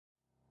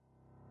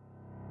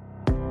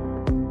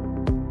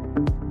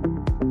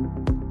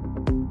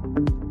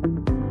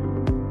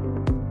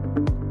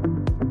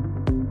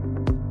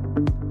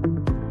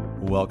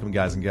Welcome,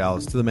 guys and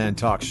gals, to the Man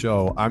Talk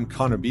Show. I'm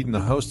Connor Beaton, the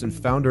host and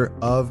founder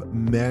of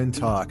Man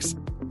Talks.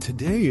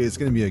 Today is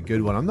going to be a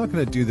good one. I'm not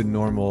going to do the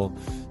normal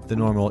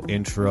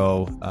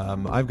intro.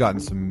 I've gotten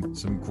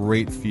some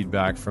great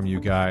feedback from you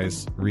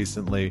guys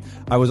recently.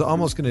 I was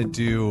almost going to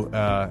do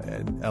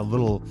a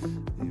little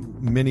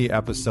mini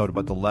episode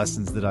about the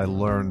lessons that I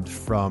learned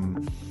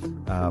from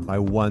my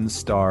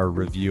 1-star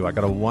review. I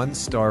got a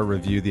 1-star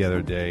review the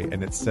other day,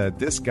 and it said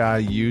this guy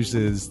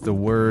uses the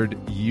word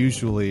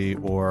usually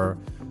or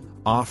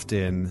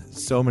often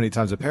so many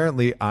times.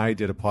 Apparently, I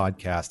did a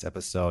podcast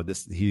episode.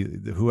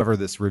 Whoever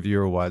this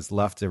reviewer was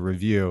left a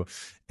review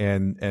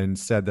and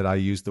said that I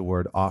used the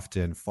word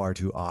often far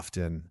too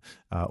often,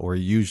 or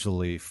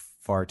usually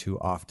far too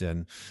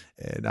often.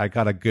 And I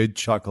got a good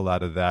chuckle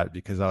out of that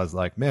because I was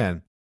like,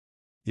 man,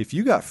 if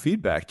you got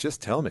feedback,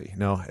 just tell me.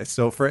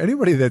 So for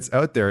anybody that's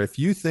out there, if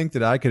you think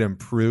that I could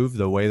improve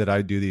the way that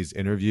I do these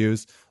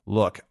interviews,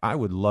 look, I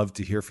would love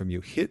to hear from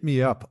you. Hit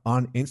me up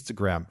on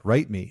Instagram,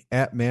 write me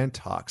at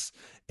ManTalks,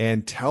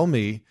 and tell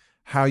me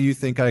how you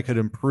think I could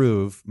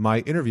improve my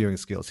interviewing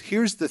skills.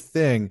 Here's the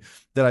thing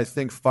that I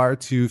think far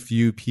too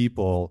few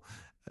people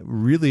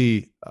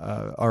really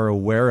are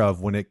aware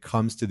of when it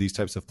comes to these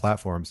types of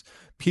platforms.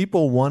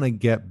 People want to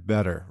get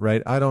better,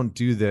 right? I don't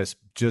do this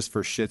just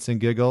for shits and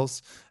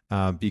giggles.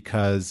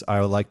 Because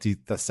I like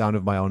the sound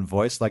of my own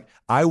voice. Like,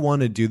 I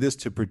want to do this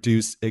to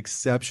produce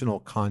exceptional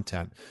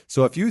content.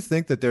 So if you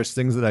think that there's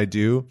things that I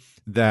do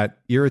that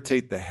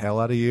irritate the hell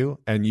out of you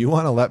and you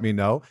want to let me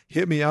know,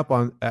 hit me up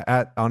on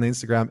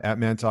Instagram at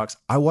ManTalks.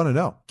 I want to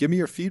know. Give me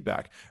your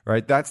feedback,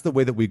 right? That's the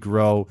way that we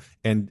grow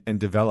and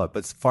develop.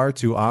 But far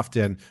too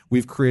often,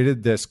 we've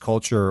created this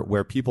culture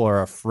where people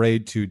are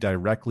afraid to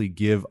directly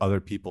give other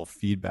people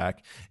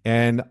feedback.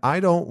 And I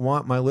don't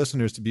want my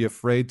listeners to be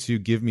afraid to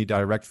give me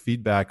direct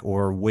feedback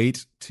or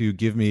wait to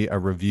give me a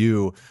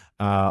review,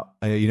 a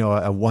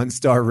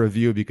 1-star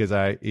review because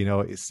I,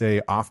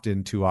 say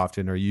often too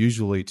often or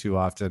usually too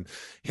often.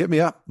 Hit me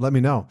up. Let me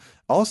know.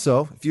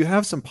 Also, if you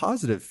have some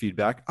positive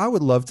feedback, I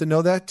would love to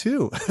know that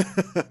too.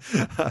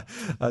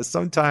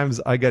 Sometimes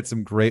I get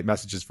some great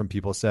messages from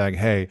people saying,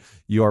 hey,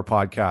 your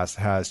podcast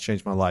has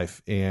changed my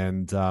life.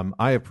 And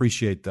I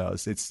appreciate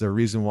those. It's the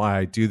reason why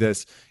I do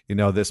this.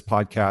 This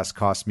podcast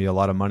costs me a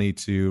lot of money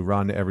to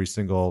run every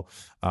single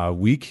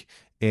week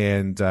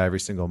and every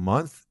single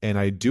month. And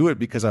I do it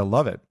because I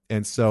love it.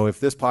 And so if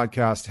this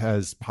podcast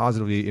has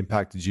positively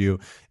impacted you,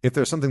 if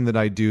there's something that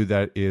I do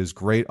that is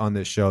great on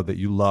this show that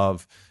you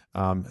love,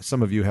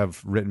 some of you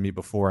have written me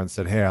before and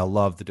said, hey, I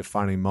love the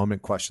defining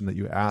moment question that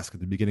you ask at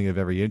the beginning of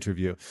every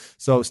interview.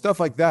 So stuff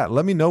like that.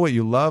 Let me know what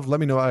you love.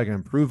 Let me know what I can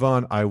improve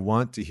on. I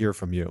want to hear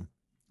from you.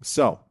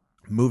 So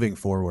moving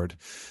forward,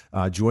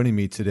 joining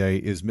me today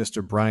is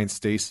Mr. Bryan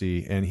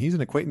Stacy, and he's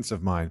an acquaintance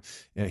of mine.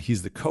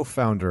 He's the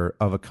co-founder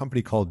of a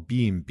company called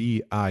Beam,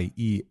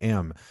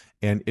 B-I-E-M,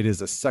 and it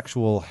is a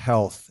sexual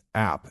health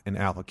app, an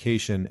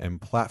application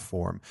and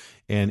platform,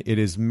 and it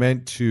is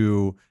meant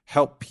to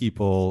help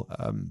people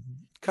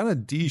kind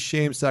of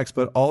de-shame sex,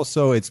 but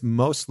also it's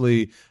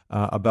mostly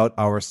about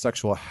our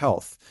sexual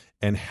health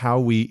and how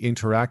we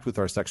interact with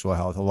our sexual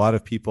health. A lot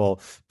of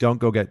people don't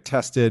go get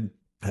tested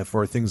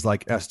for things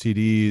like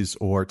STDs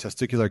or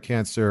testicular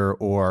cancer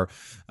or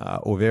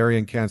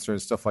ovarian cancer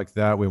and stuff like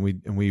that when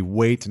we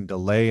wait and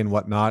delay and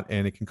whatnot,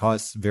 and it can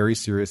cause very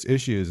serious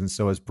issues. And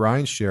so as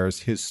Bryan shares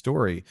his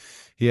story,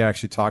 he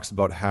actually talks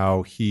about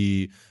how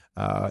he,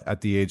 at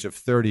the age of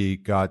 30,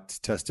 got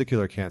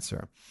testicular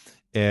cancer.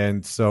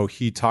 And so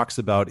he talks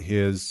about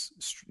his,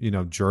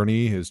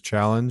 journey, his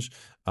challenge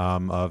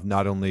of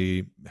not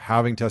only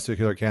having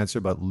testicular cancer,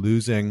 but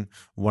losing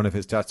one of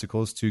his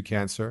testicles to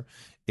cancer.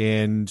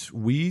 And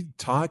we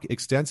talk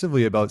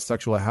extensively about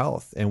sexual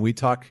health, and we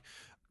talk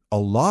a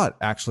lot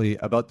actually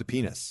about the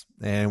penis.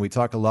 And we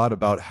talk a lot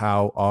about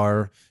how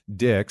our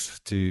dicks,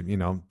 to,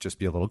 just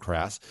be a little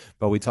crass,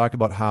 but we talk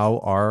about how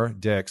our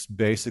dicks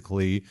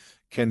basically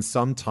can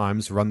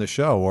sometimes run the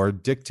show or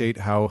dictate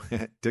how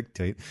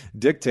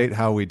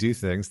we do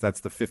things.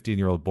 That's the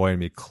 15-year-old boy in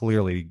me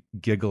clearly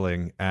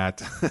giggling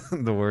at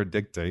the word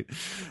dictate.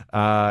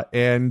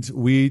 And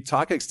we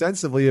talk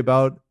extensively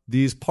about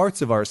these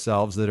parts of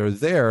ourselves that are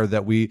there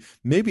that we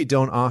maybe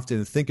don't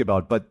often think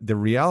about. But the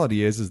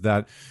reality is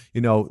that,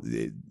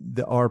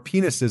 our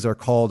penises are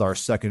called our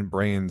second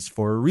brains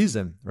for a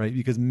reason, right?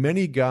 Because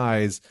many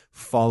guys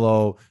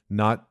follow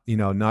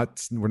we're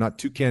not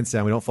toucan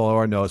Sam. We don't follow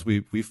our nose.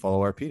 We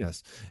follow our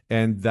penis.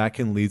 And that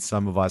can lead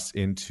some of us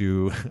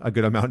into a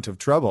good amount of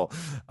trouble.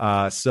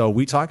 So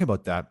we talk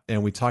about that,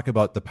 and we talk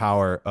about the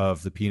power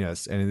of the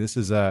penis. And this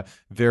is a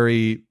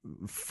very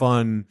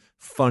fun,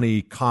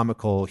 funny,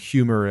 comical,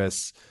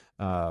 humorous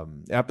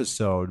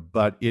episode,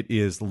 but it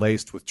is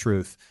laced with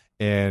truth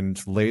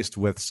and laced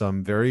with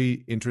some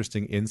very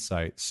interesting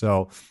insight.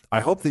 So I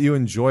hope that you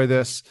enjoy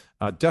this.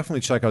 Definitely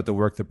check out the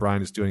work that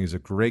Bryan is doing. He's a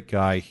great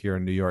guy here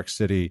in New York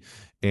City.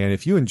 And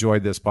if you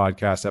enjoyed this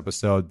podcast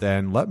episode,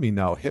 then let me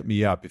know. Hit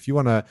me up. If you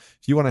want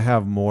to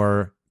have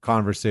more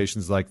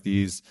conversations like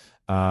these,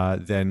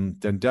 then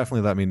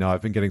definitely let me know.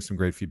 I've been getting some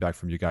great feedback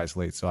from you guys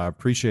late, so I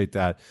appreciate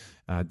that.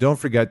 Don't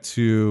forget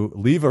to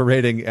leave a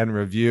rating and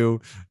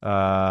review.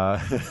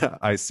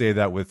 I say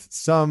that with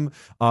some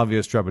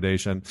obvious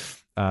trepidation.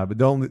 But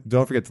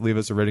don't forget to leave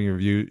us a rating and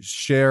review.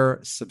 Share,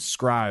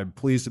 subscribe.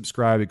 Please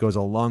subscribe. It goes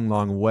a long,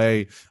 long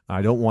way.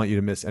 I don't want you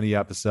to miss any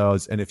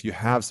episodes. And if you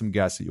have some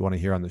guests that you want to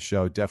hear on the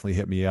show, definitely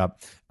hit me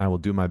up. I will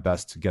do my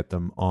best to get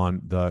them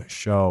on the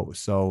show.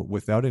 So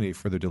without any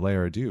further delay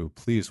or ado,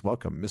 please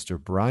welcome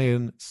Mr.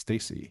 Bryan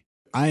Stacy.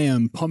 I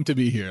am pumped to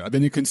be here. I've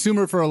been a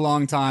consumer for a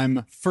long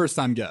time. First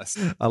time guest.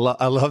 I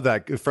love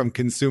that, from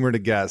consumer to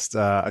guest.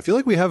 I feel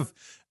like we have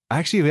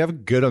a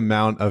good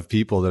amount of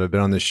people that have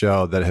been on the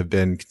show that have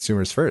been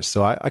consumers first.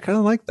 So I kind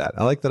of like that.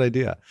 I like that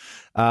idea.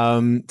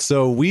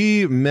 So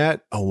we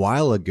met a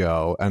while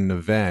ago at an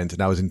event,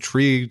 and I was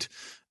intrigued,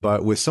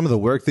 but with some of the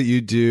work that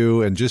you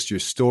do and just your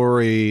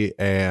story,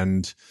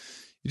 and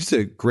you're just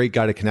a great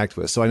guy to connect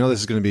with. So I know this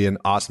is going to be an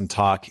awesome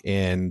talk,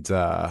 and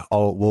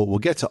we'll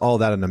get to all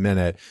that in a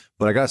minute.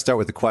 But I got to start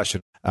with the question,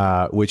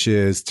 which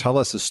is, tell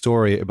us a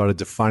story about a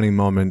defining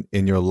moment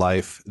in your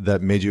life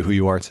that made you who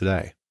you are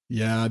today.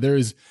 Yeah,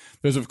 there's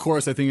of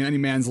course, I think in any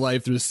man's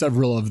life, there's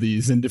several of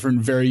these and different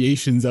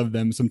variations of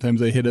them. Sometimes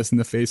they hit us in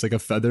the face like a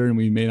feather and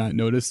we may not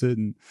notice it.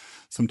 And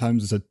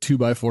sometimes it's a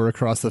 2x4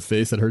 across the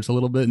face that hurts a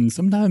little bit. And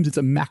sometimes it's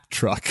a Mack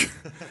truck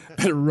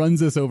that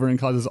runs us over and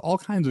causes all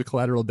kinds of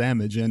collateral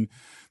damage. And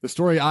the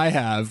story I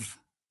have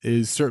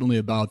is certainly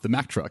about the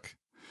Mack truck.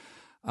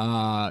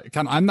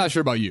 I'm not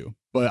sure about you,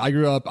 but I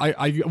grew up,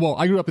 I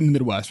grew up in the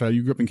Midwest, right?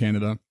 You grew up in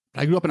Canada.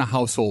 I grew up in a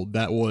household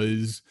that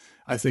was,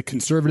 I say,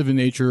 conservative in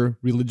nature,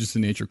 religious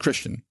in nature,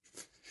 Christian.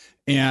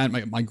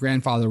 And my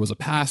grandfather was a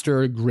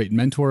pastor, a great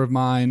mentor of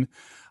mine.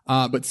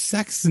 But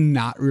sex is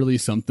not really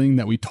something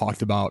that we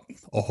talked about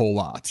a whole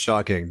lot.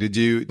 Shocking. Did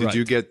you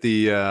get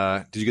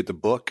the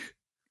book?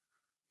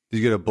 Did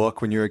you get a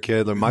book when you were a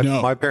kid? No.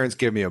 My parents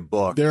gave me a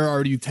book. They're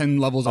already 10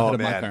 levels ahead of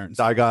my parents.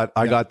 I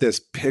got this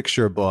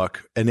picture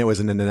book, and it was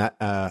an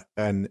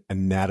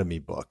anatomy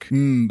book.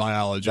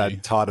 Biology.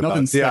 That taught about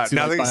nothing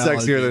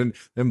sexier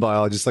than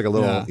biology. Just like a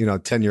little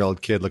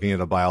 10-year-old kid looking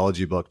at a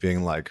biology book,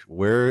 being like,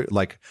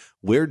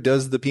 where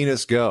does the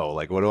penis go?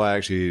 Like, what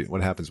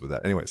happens with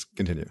that? Anyways,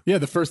 continue. Yeah,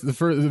 the first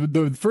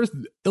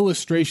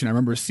illustration I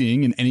remember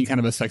seeing in any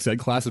kind of a sex ed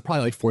class is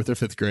probably like 4th or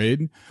 5th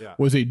grade. Yeah.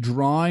 Was a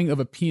drawing of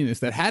a penis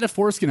that had a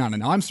foreskin on it.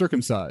 Now I'm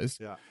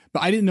circumcised,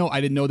 but I didn't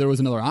know there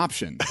was another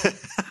option.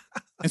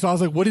 And so I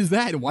was like, what is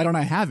that? And why don't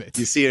I have it?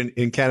 You see,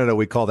 in Canada,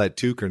 we call that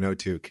toque or no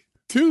toque.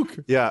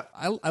 Toque. Yeah.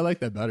 I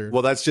like that better.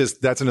 Well, that's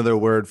another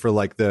word for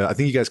I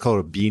think you guys call it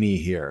a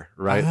beanie here,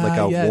 right?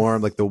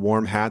 The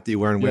warm hat that you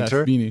wear in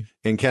winter. Beanie.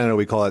 In Canada,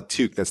 we call it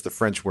toque. That's the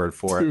French word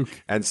for it.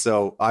 And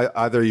so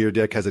either your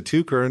dick has a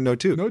toque or no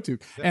toque. No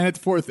toque. Yeah. And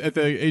at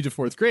the age of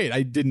 4th grade,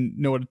 I didn't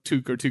know what a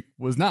toque or toque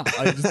was not.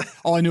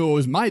 All I knew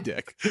was my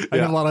dick. I didn't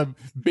have a lot of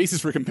basis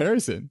for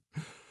comparison.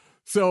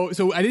 So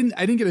I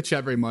didn't get to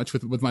chat very much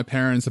with my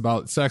parents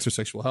about sex or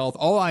sexual health.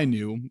 All I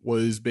knew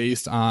was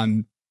based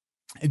on.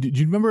 Did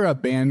you remember a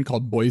band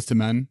called Boys to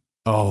Men?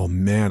 Oh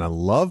man, I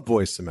love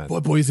Boys to Men.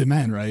 Boys to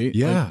Men, right?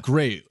 Yeah,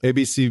 great.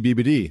 ABC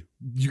BBD.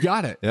 You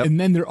got it. Yep. And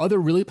then their other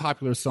really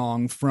popular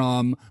song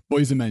from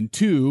Boys to Men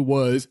 2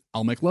 was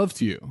 "I'll Make Love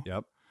to You."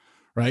 Yep.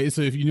 Right.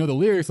 So if you know the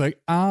lyrics, like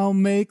 "I'll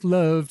make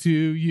love to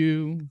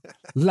you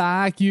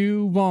like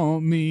you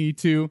want me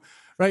to."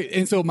 Right.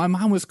 And so my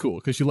mom was cool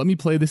because she let me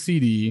play the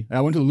CD.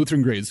 I went to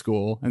Lutheran grade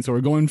school. And so we're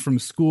going from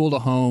school to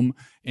home,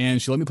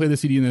 and she let me play the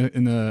CD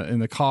in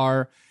the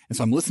car. And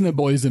so I'm listening to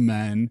Boys and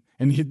Men,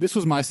 and this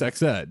was my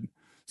sex ed.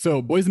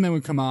 So Boys and Men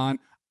would come on,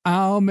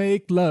 "I'll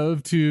make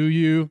love to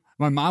you."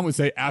 My mom would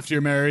say, "After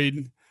you're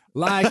married,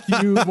 like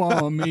you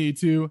want me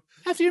to,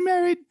 after you're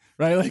married,"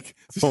 right? Like,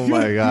 oh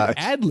my God,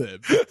 ad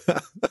lib.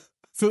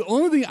 So the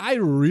only thing I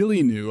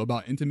really knew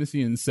about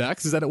intimacy and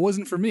sex is that it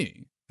wasn't for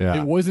me.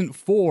 Yeah. It wasn't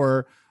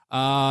for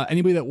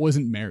anybody that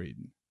wasn't married.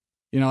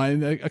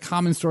 And a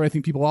common story I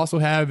think people also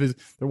have is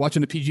they're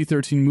watching a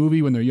PG-13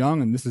 movie when they're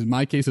young, and this is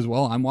my case as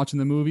well. I'm watching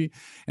the movie,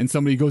 and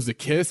somebody goes to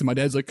kiss, and my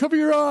dad's like, "Cover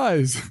your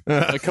eyes."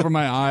 I cover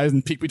my eyes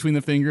and peek between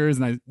the fingers,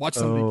 and I watch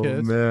somebody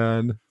kiss. Oh,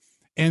 man.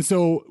 And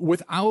so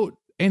without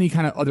any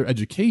kind of other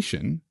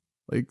education,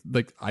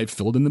 like I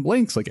filled in the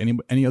blanks like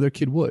any other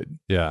kid would.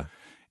 Yeah.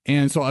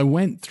 And so I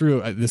went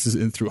through,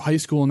 through high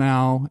school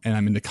now, and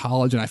I'm into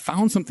college, and I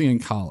found something in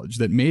college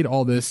that made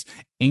all this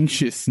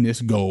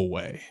anxiousness go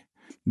away.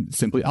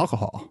 Simply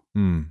alcohol.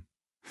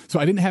 So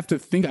I didn't have to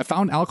think. I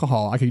found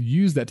alcohol. I could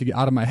use that to get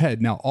out of my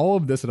head. Now, all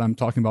of this that I'm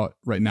talking about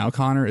right now,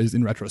 Connor, is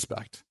in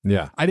retrospect.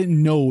 Yeah. I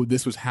didn't know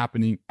this was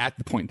happening at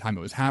the point in time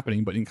it was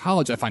happening. But in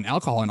college, I find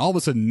alcohol. And all of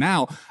a sudden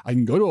now I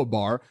can go to a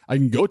bar. I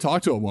can go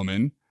talk to a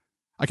woman.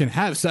 I can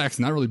have sex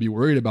and not really be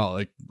worried about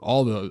like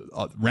all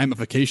the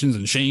ramifications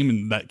and shame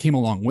and that came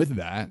along with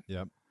that.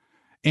 Yep.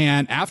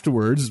 And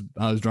afterwards,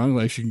 I was drunk,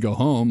 like she can go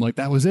home. Like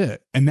that was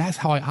it. And that's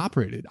how I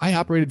operated. I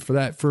operated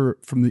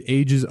from the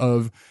ages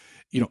of,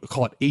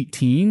 call it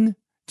 18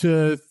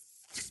 to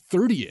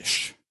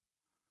 30-ish.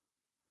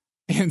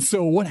 And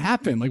so what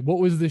happened? Like, what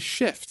was this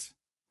shift?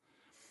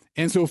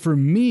 And so for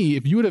me,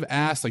 if you would have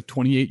asked like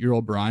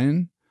 28-year-old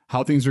Bryan,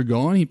 how things are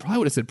going, he probably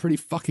would have said pretty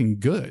fucking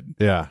good.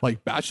 Yeah.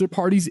 Like bachelor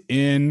parties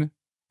in,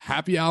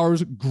 happy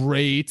hours,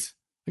 great.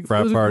 Like,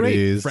 Frat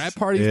parties. Frat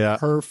parties, Yeah.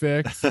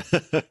 perfect.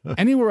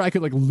 Anywhere I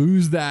could like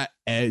lose that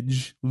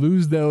edge,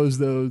 lose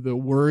the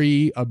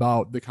worry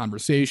about the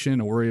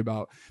conversation, or worry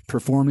about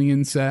performing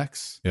in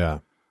sex. Yeah.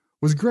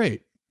 Was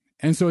great.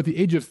 And so at the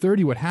age of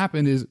 30, what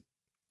happened is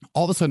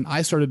all of a sudden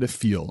I started to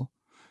feel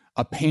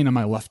a pain on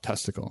my left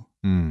testicle.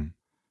 Mm.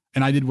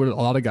 And I did what a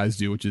lot of guys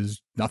do, which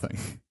is nothing.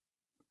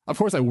 Of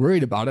course, I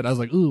worried about it. I was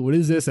like, ooh, what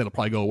is this? It'll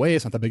probably go away.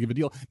 It's not that big of a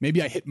deal.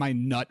 Maybe I hit my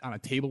nut on a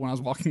table when I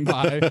was walking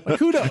by. Like,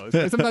 who knows?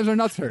 Like, sometimes our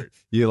nuts hurt.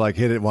 You like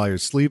hit it while you're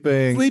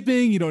sleeping.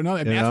 You don't know.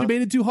 I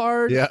masturbated too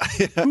hard. Yeah.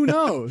 Who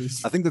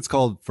knows? I think that's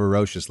called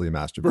ferociously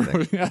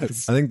masturbating.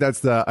 Yes. I think that's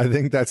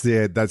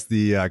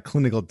the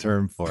clinical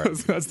term for it.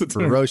 That's the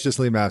term.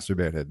 Ferociously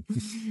masturbated.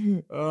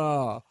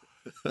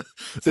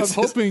 So I'm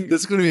hoping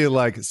this is going to be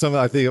like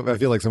I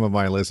feel like some of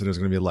my listeners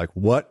are going to be like,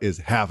 what is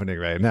happening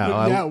right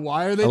now? Yeah,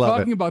 why are they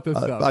talking about this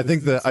stuff? I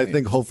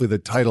think hopefully the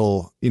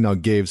title,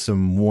 gave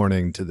some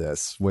warning to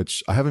this,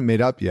 which I haven't made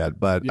up yet,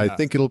 but I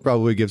think it'll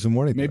probably give some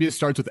warning. Maybe it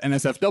starts with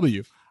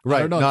NSFW.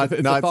 Right, not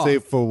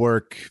safe for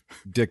work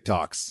dick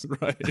talks.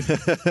 Right.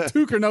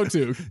 Toque or no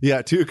toque?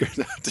 Yeah, toque or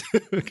no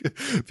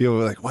toque. People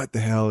were like, what the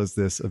hell is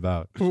this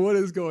about? What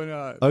is going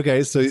on?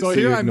 Okay, so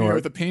here I'm here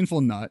with a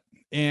painful nut.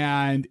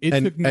 And it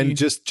took me. And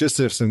just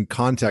as some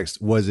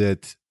context, was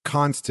it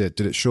constant?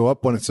 Did it show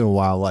up once in a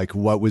while? Like,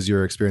 what was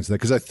your experience of that?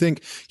 Because I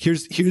think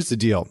here's the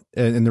deal,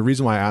 and the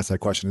reason why I asked that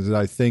question is that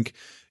I think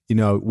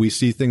we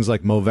see things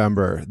like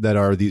Movember that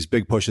are these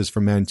big pushes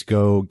for men to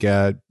go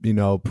get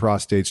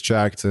prostates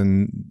checked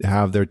and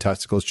have their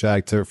testicles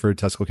checked for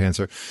testicle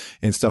cancer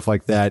and stuff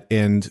like that.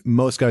 And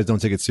most guys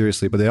don't take it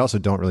seriously, but they also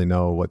don't really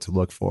know what to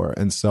look for.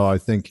 And so I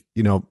think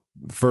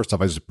first off,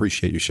 I just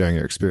appreciate you sharing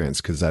your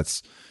experience because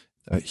that's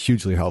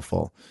hugely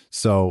helpful.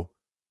 So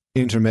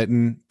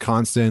intermittent,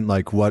 constant,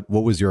 like what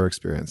was your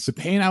experience? The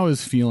pain I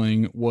was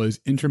feeling was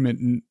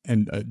intermittent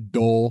and a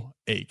dull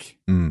ache,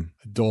 a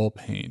dull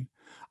pain.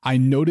 I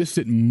noticed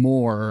it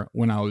more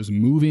when I was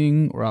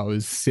moving or I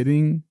was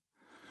sitting.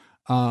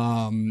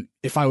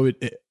 If I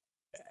would,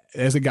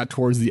 as it got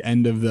towards the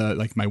end of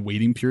my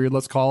waiting period,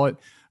 let's call it,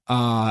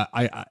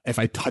 if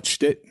I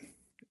touched it,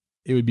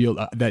 it would be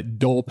that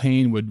dull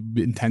pain would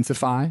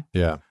intensify.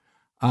 Yeah.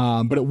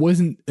 But it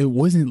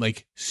wasn't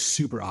like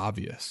super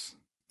obvious.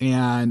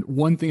 And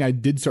one thing I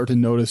did start to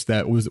notice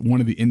that was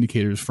one of the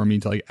indicators for me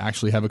to like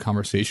actually have a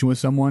conversation with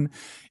someone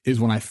is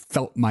when I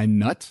felt my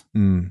nut,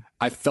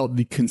 I felt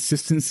the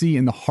consistency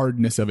and the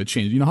hardness of it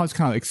change. You know how it's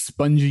kind of like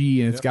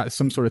spongy and it's got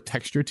some sort of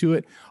texture to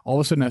it. All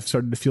of a sudden I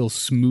started to feel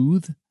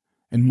smooth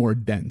and more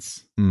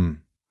dense.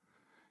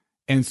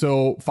 And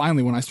so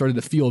finally, when I started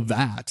to feel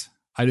that,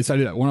 I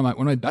decided that one of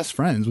my best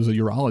friends was a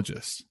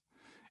urologist.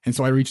 And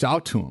so I reached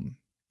out to him.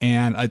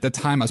 And at that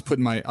time, I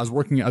was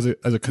working as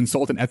a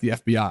consultant at the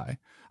FBI.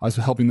 I was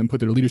helping them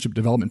put their leadership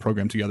development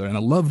program together, and I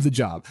loved the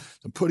job.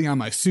 So I'm putting on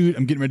my suit.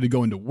 I'm getting ready to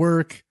go into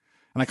work,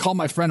 and I called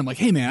my friend. I'm like,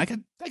 "Hey, man, I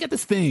got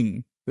this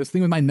thing with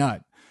my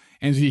nut,"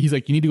 and he's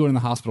like, "You need to go to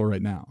the hospital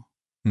right now."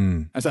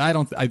 I said,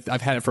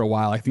 I've had it for a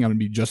while. I think I'm gonna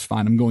be just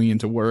fine. I'm going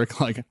into work.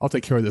 Like, I'll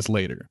take care of this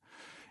later.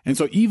 And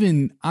so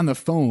even on the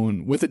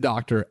phone with the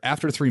doctor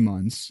after 3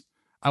 months,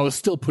 I was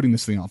still putting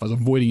this thing off. I was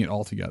avoiding it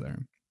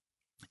altogether.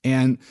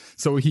 And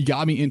so he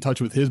got me in touch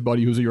with his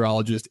buddy who's a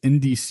urologist in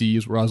DC,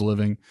 is where I was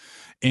living.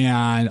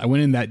 And I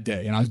went in that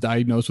day and I was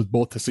diagnosed with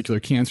both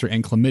testicular cancer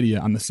and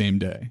chlamydia on the same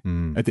day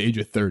at the age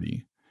of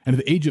 30. And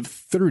at the age of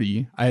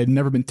 30, I had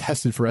never been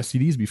tested for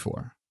STDs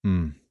before.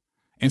 And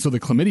so the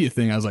chlamydia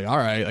thing, I was like, all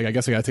right, like I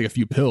guess I got to take a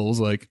few pills.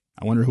 Like,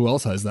 I wonder who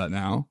else has that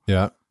now.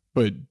 Yeah.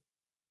 But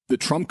the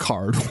trump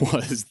card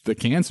was the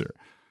cancer.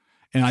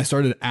 And I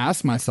started to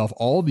ask myself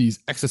all these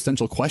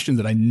existential questions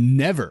that I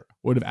never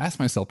would have asked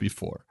myself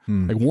before.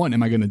 Like, one,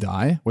 am I going to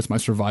die? What's my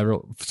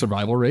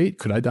survival rate?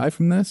 Could I die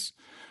from this?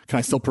 Can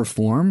I still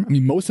perform? I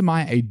mean, most of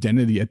my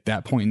identity at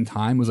that point in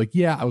time was like,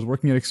 yeah, I was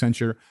working at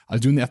Accenture. I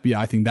was doing the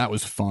FBI thing. That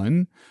was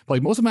fun. But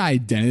like most of my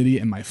identity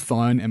and my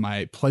fun and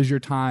my pleasure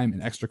time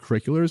and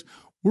extracurriculars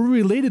were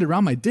related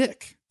around my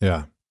dick.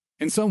 Yeah.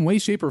 In some way,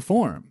 shape, or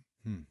form.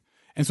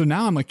 And so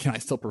now I'm like, can I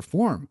still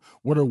perform?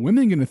 What are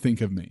women going to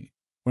think of me?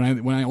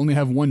 When I only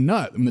have one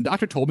nut, when the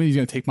doctor told me he's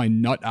going to take my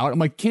nut out, I'm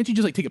like, can't you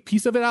just like take a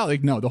piece of it out?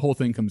 Like, no, the whole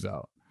thing comes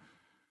out.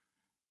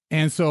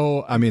 And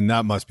so, I mean,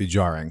 that must be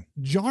jarring.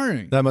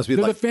 That must be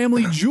they're like the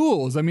family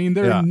jewels. I mean,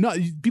 they're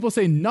people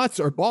say nuts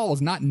or balls,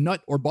 not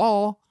nut or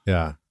ball.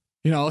 Yeah.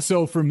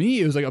 So for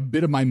me, it was like a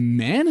bit of my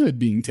manhood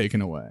being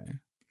taken away.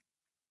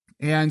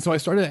 And so I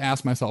started to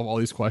ask myself all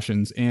these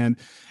questions and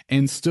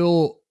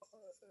still,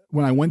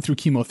 when I went through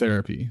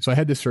chemotherapy, so I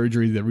had this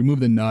surgery that removed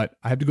the nut.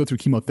 I had to go through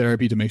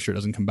chemotherapy to make sure it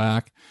doesn't come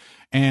back.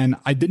 And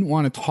I didn't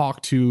want to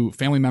talk to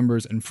family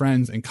members and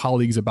friends and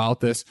colleagues about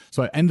this.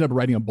 So I ended up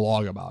writing a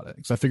blog about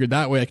it. So I figured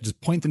that way I could just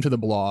point them to the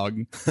blog.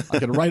 I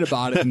could write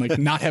about it and like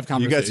not have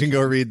conversations. You guys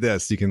can go read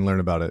this. You can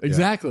learn about it.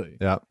 Exactly.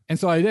 Yeah. And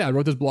so I did. I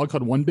wrote this blog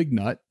called One Big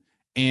Nut.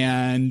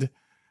 And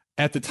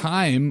at the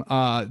time,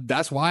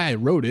 that's why I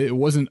wrote it. It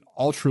wasn't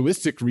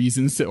altruistic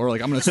reasons or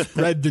like, I'm going to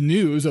spread the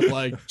news of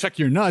like, check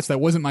your nuts. That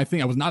wasn't my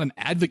thing. I was not an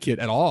advocate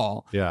at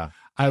all. Yeah.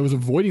 I was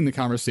avoiding the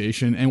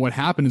conversation. And what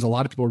happened is a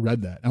lot of people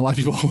read that. And a lot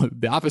of people,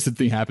 the opposite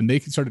thing happened. They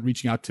started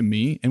reaching out to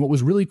me. And what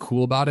was really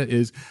cool about it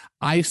is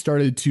I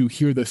started to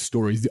hear the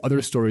stories, the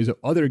other stories of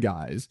other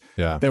guys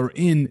that were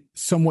in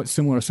somewhat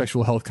similar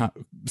sexual health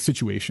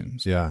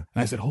situations. Yeah.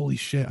 And I said, holy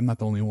shit, I'm not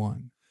the only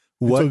one.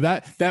 What? So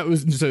that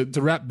was just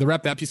to wrap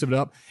that piece of it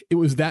up. It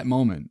was that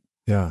moment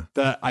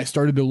that I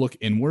started to look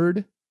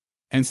inward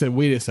and said,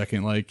 wait a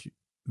second, like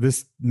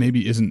this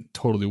maybe isn't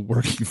totally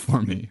working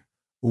for me.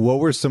 What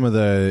were some of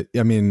the,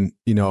 I mean,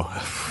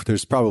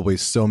 there's probably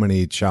so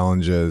many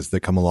challenges that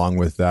come along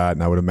with that.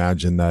 And I would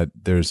imagine that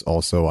there's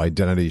also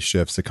identity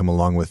shifts that come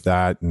along with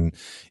that. And,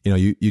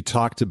 you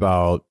talked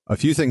about a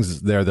few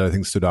things there that I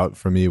think stood out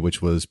for me,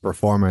 which was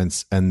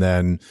performance and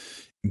then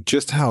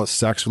just how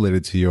sex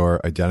related to your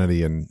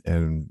identity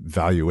and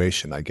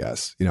valuation, I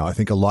guess. I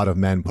think a lot of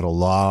men put a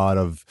lot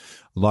of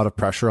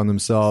pressure on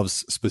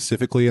themselves,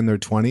 specifically in their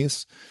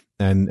 20s.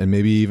 And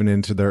maybe even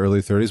into their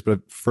early 30s. But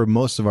for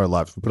most of our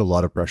lives, we put a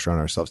lot of pressure on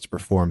ourselves to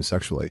perform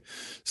sexually.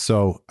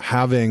 So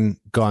having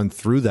gone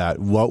through that,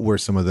 what were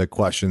some of the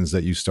questions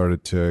that you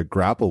started to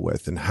grapple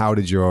with? And how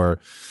did your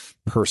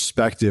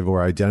perspective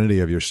or identity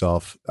of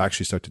yourself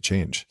actually start to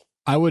change?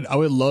 I would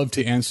love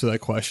to answer that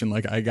question.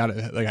 Like I got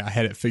it, like I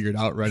had it figured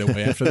out right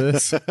away after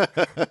this, or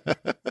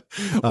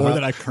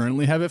that I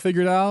currently have it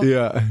figured out.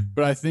 Yeah.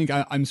 But I think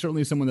I'm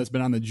certainly someone that's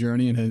been on the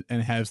journey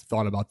and has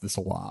thought about this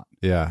a lot.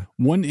 Yeah.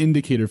 One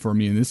indicator for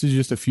me, and this is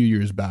just a few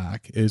years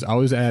back, is I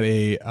was at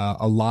a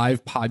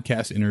live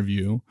podcast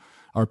interview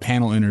or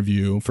panel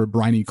interview for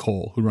Bryan,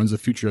 who runs the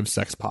Future of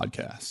Sex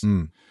podcast.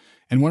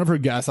 And one of her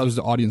guests, I was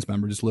an audience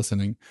member just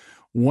listening.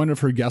 One of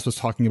her guests was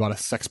talking about a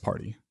sex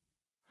party.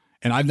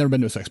 And I've never been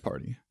to a sex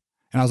party.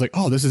 And I was like,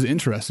 oh, this is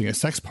interesting, a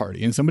sex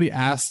party. And somebody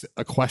asked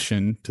a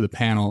question to the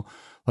panel,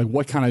 like,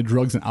 what kind of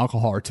drugs and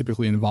alcohol are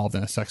typically involved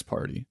in a sex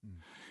party?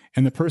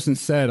 And the person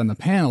said on the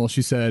panel,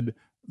 she said,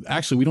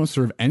 actually, we don't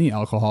serve any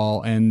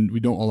alcohol and we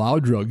don't allow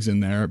drugs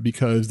in there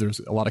because there's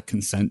a lot of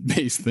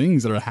consent-based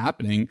things that are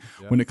happening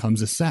when it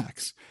comes to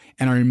sex.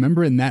 And I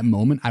remember in that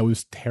moment, I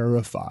was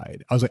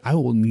terrified. I was like, I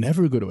will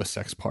never go to a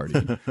sex party.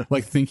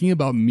 Like thinking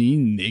about me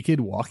naked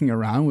walking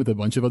around with a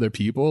bunch of other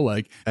people,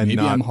 like and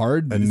maybe I'm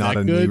hard and not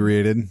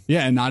inebriated. Good?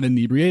 Yeah, and not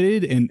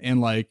inebriated,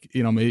 and like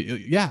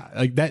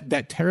like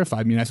that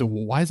terrified me. And I said,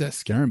 well, why does that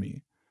scare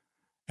me?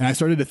 And I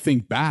started to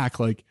think back,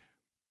 like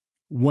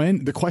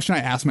when the question I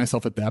asked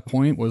myself at that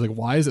point was like,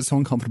 why is it so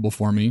uncomfortable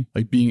for me,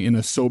 like being in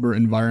a sober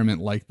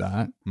environment like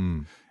that?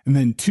 And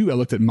then two, I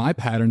looked at my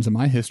patterns and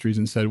my histories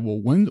and said, well,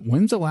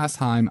 when's the last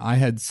time I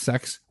had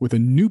sex with a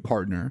new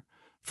partner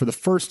for the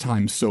first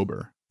time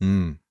sober?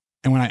 And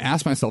when I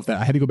asked myself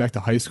that, I had to go back to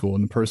high school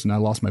and the person I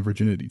lost my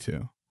virginity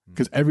to,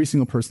 because every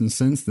single person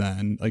since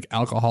then, like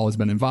alcohol has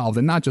been involved,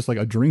 and not just like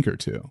a drink or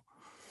two.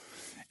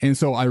 And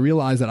so I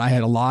realized that I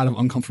had a lot of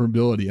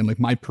uncomfortability, and like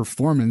my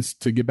performance,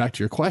 to get back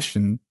to your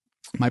question,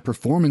 my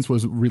performance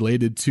was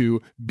related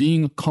to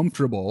being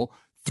comfortable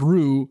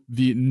through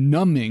the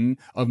numbing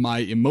of my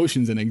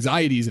emotions and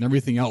anxieties and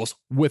everything else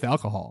with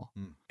alcohol.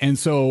 And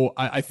so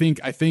I think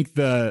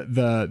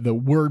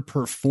the word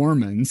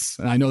performance,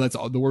 and I know that's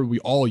the word we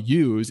all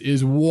use,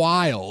 is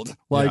wild.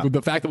 Like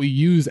the fact that we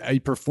use a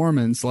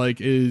performance like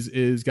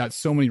is got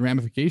so many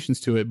ramifications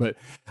to it. But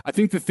I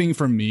think the thing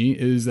for me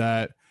is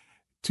that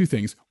two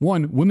things.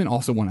 One, women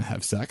also want to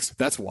have sex.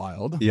 That's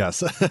wild.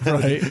 Yes.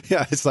 Right.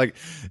 Yeah. It's like,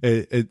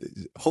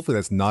 hopefully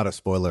that's not a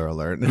spoiler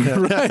alert.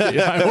 Right.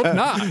 Yeah, I hope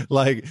not.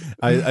 Like,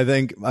 I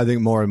think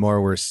more and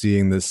more we're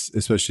seeing this,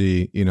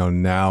 especially,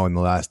 now in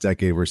the last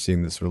decade, we're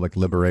seeing this sort of like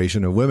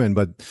liberation of women,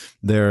 but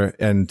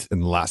and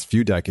in the last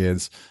few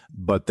decades,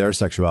 but their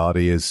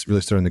sexuality is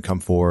really starting to come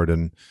forward.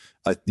 And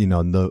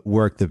the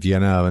work that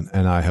Vienna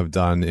and I have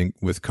done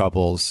with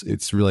couples,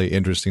 it's really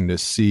interesting to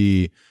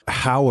see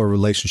how a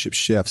relationship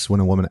shifts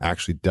when a woman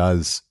actually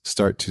does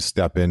start to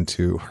step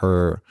into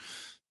her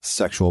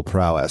sexual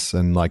prowess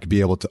and like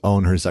be able to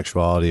own her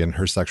sexuality and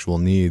her sexual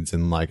needs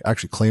and like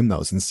actually claim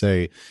those and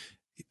say,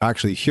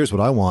 actually, here's what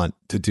I want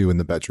to do in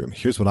the bedroom.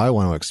 Here's what I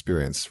want to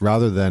experience,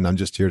 rather than I'm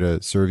just here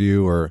to serve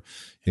you or,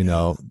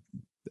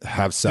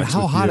 have sex. And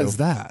how with hot you. Is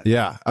that?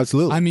 Yeah,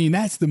 absolutely. I mean,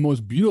 that's the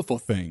most beautiful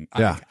thing.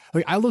 Yeah.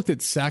 I looked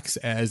at sex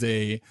as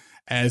a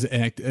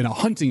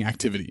hunting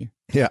activity.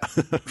 Yeah.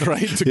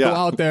 Right. To go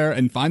out there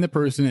and find the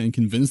person and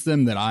convince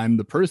them that I'm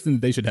the person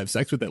that they should have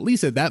sex with, at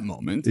least at that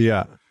moment.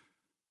 Yeah.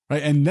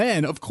 Right. And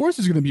then of course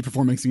there's going to be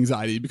performance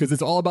anxiety because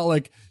it's all about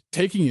like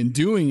taking and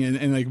doing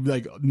and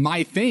like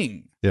my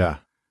thing. Yeah.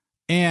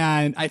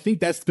 And I think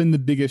that's been the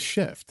biggest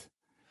shift.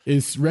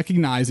 Is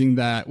recognizing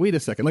that, wait a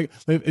second, like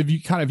if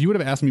you would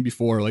have asked me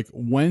before, like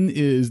when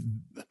do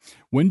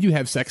you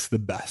have sex the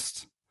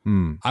best?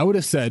 I would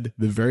have said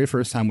the very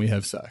first time we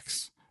have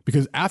sex,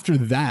 because after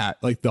that,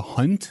 like the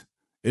hunt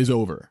is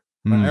over.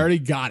 I already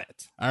got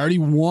it. I already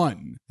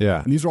won.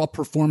 Yeah. And these are all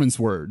performance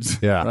words.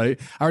 Yeah. Right.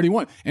 I already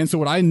won. And so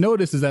what I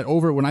noticed is that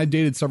when I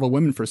dated several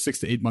women for a 6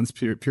 to 8 months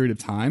period of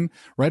time,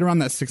 right around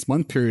that 6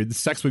 month period, the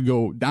sex would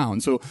go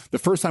down. So the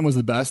first time was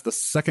the best. The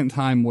second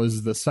time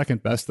was the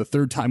second best. The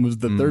third time was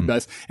the third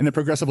best. And it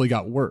progressively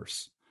got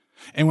worse.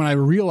 And when I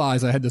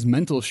realized I had this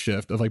mental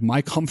shift of like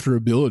my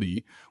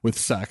comfortability with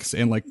sex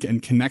and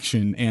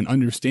connection and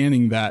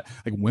understanding that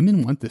like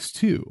women want this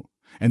too.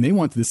 And they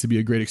want this to be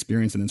a great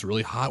experience. And it's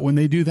really hot when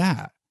they do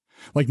that.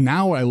 Like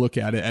now I look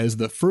at it as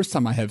the first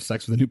time I have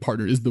sex with a new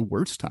partner is the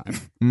worst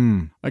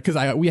time. Because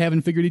we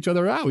haven't figured each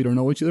other out. We don't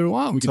know what each other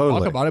want. We can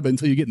talk about it, but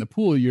until you get in the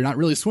pool, you're not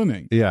really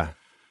swimming. Yeah.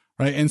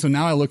 Right. And so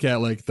now I look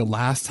at like the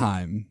last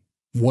time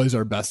was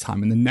our best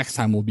time. And the next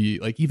time will be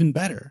like even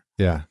better.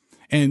 Yeah.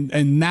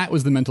 And that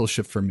was the mental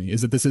shift for me,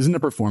 is that this isn't a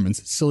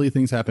performance. Silly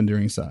things happen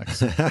during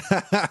sex.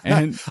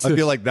 And I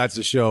feel like that's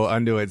a show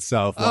unto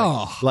itself.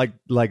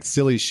 Like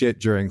silly shit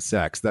during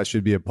sex. That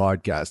should be a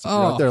podcast. If you're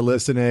out there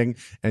listening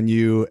and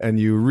you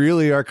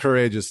really are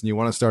courageous and you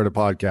want to start a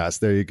podcast,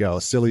 there you go.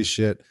 Silly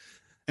shit.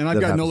 And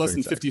I've got no less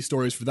than 50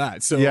 stories for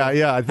that. So yeah,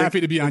 I think,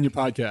 happy to be on your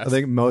podcast. I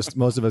think most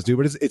of us do.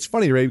 But it's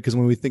funny, right? Because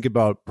when we think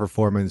about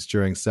performance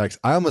during sex,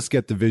 I almost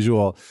get the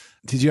visual.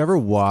 Did you ever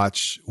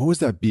watch, what was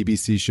that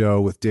BBC show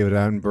with David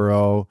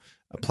Attenborough,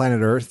 Planet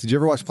Earth? Did you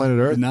ever watch Planet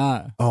Earth?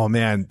 Not. Oh,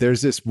 man.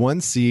 There's this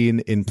one scene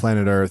in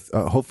Planet Earth.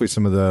 Hopefully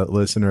some of the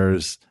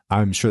listeners,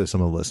 I'm sure that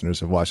some of the listeners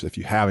have watched it. If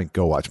you haven't,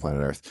 go watch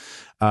Planet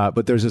Earth.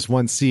 But there's this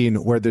one scene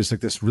where there's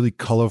like this really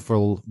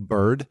colorful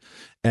bird,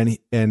 and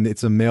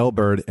it's a male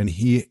bird, and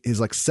he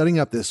is like setting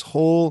up this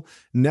whole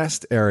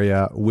nest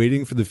area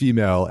waiting for the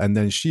female, and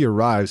then she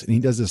arrives and he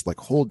does this like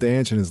whole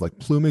dance and his like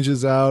plumage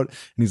is out and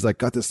he's like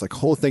got this like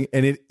whole thing,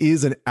 and it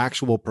is an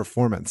actual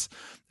performance.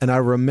 And I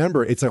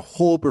remember it's a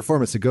whole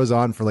performance. It goes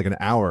on for like an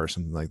hour or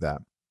something like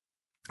that.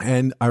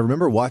 And I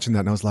remember watching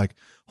that and I was like,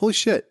 holy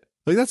shit,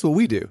 like that's what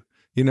we do.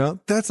 You know,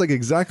 that's like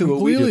exactly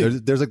what we do.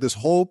 There's like this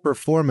whole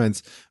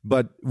performance,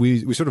 but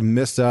we sort of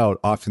miss out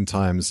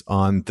oftentimes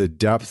on the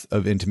depth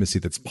of intimacy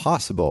that's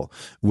possible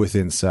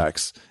within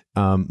sex,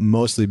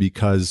 mostly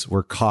because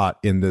we're caught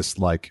in this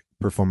like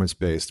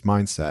performance-based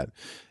mindset.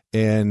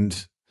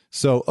 And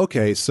so,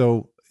 okay,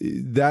 so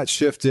that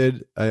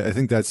shifted. I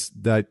think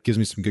that gives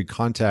me some good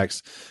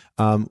context.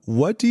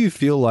 What do you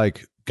feel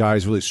like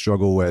guys really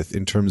struggle with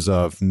in terms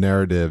of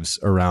narratives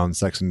around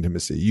sex and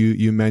intimacy?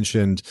 You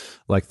mentioned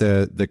like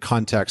the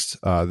context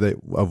of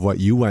what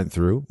you went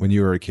through when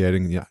you were a kid,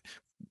 and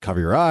cover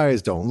your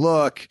eyes, don't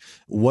look.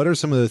 What are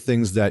some of the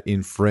things that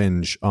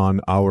infringe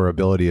on our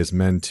ability as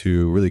men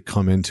to really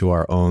come into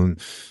our own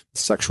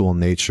sexual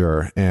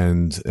nature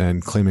and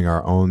claiming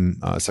our own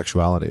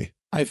sexuality?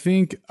 I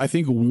think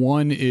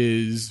one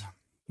is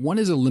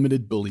a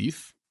limited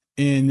belief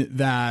in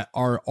that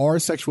our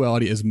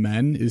sexuality as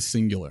men is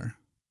singular.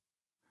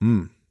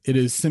 It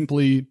is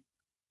simply,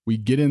 we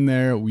get in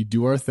there, we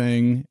do our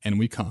thing, and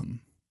we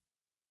come.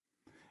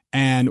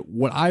 And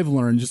what I've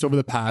learned just over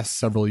the past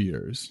several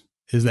years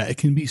is that it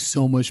can be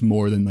so much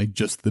more than like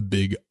just the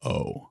big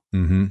O.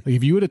 Like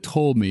if you would have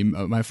told me,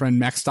 my friend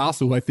Max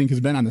Stossel, who I think has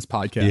been on this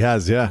podcast. He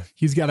has, yeah.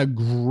 He's got a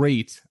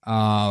great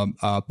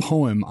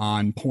poem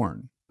on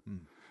porn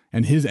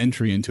and his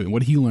entry into it,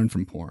 what he learned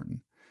from porn.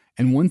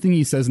 And one thing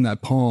he says in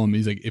that poem,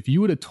 he's like, if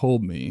you would have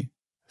told me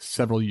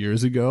several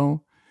years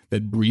ago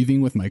that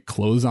breathing with my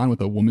clothes on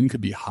with a woman could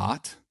be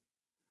hot,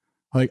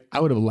 like I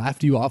would have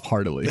laughed you off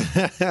heartily.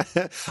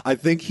 I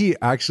think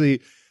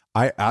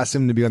I asked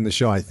him to be on the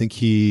show. I think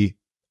he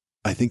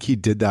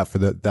did that for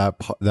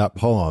that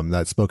poem,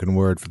 that spoken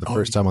word, for the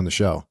first time on the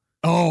show.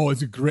 Oh,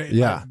 it's great.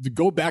 Yeah.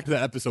 Go back to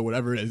that episode,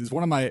 whatever it is. It's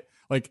one of my,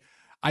 like,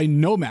 I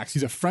know Max.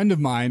 He's a friend of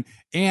mine,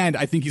 and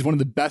I think he's one of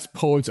the best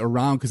poets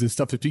around because his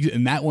stuff speaks.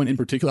 And that one in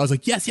particular, I was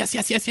like, yes.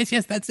 That's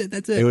it.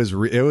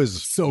 It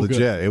was so legit.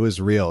 Good. It was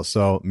real.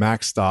 So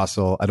Max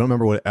Stossel, I don't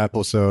remember what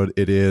episode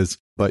it is,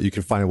 but you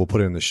can find it. We'll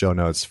put it in the show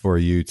notes for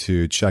you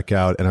to check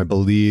out. And I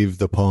believe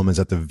the poem is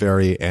at the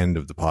very end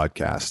of the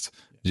podcast,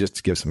 just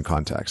to give some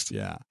context.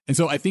 Yeah. And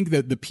so I think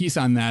that the piece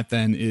on that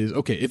then is,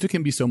 okay, if it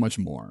can be so much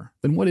more,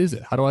 then what is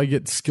it? How do I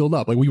get skilled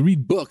up? Like we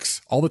read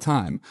books all the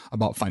time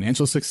about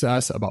financial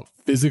success, about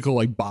physical,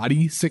 like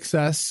body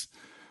success.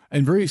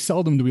 And very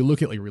seldom do we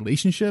look at like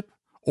relationship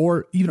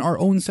or even our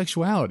own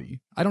sexuality.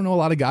 I don't know a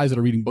lot of guys that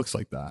are reading books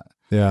like that.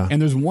 Yeah.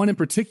 And there's one in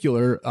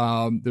particular,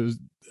 there's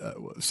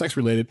sex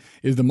related,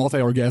 is The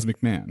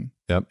Multi-Orgasmic Man.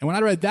 Yep. And when I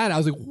read that, I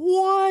was like,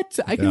 what?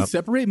 I can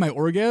separate my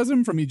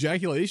orgasm from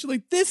ejaculation?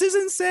 Like, this is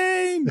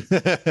insane.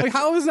 Like,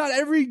 how is not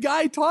every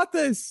guy taught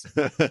this?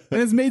 And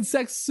it's made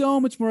sex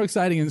so much more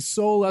exciting and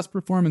so less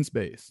performance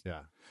based. Yeah.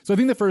 So I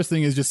think the first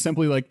thing is just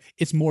simply like,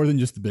 it's more than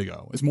just the big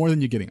O. It's more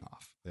than you getting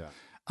off. Yeah.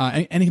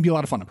 And it can be a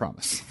lot of fun, I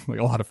promise. Like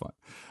a lot of fun.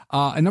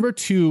 And number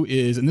two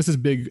is, and this is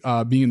big,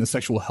 being in the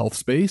sexual health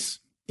space,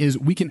 is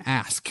we can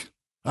ask.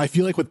 I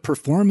feel like with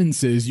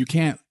performances, you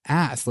can't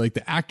ask. Like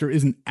the actor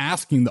isn't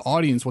asking the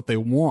audience what they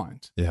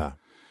want. Yeah.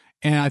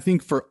 And I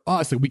think for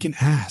us, like we can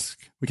ask.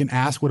 We can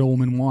ask what a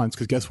woman wants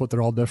because guess what?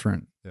 They're all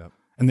different. Yeah.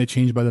 And they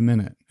change by the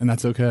minute. And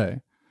that's okay.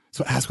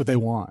 So ask what they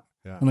want.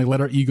 Yeah. And like let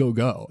our ego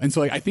go. And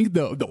so like I think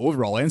the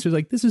overall answer is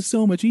like this is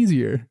so much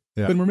easier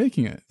than we're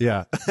making it.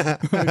 Yeah.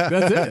 Like,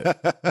 that's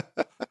it.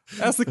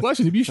 Ask the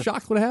question. You'd be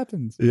shocked what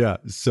happens. Yeah.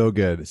 So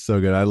good. So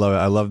good. I love it.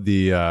 I love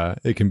the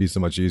it can be so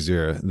much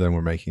easier than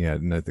we're making it.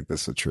 And I think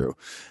that's so true.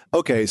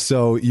 Okay.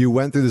 So you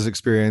went through this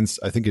experience.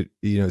 I think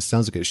it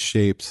sounds like it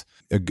shaped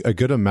a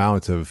good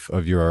amount of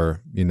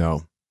your,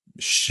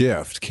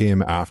 shift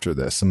came after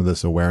this, some of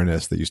this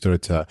awareness that you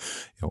started to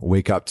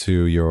wake up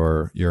to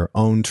your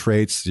own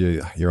traits,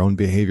 your own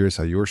behaviors,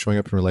 how you were showing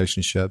up in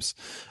relationships.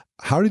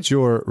 How did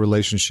your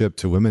relationship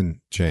to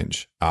women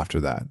change after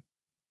that?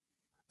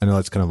 I know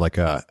that's kind of like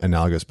a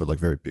analogous but like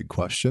very big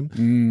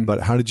question,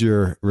 but how did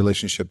your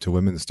relationship to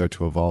women start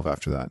to evolve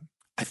after that?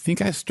 I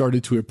think I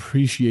started to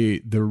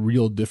appreciate the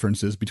real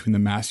differences between the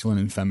masculine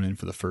and feminine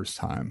for the first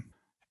time.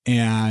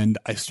 And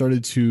I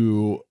started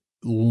to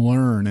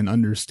learn and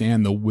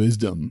understand the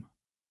wisdom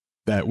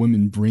that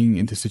women bring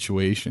into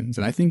situations.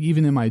 And I think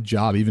even in my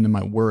job, even in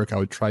my work, I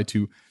would try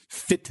to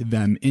fit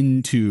them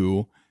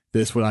into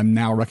this, what I'm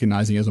now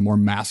recognizing as a more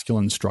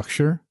masculine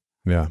structure.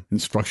 Yeah.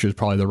 And structure is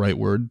probably the right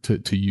word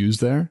to use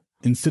there.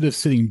 Instead of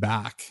sitting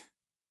back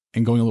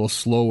and going a little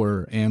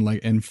slower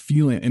and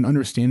feeling and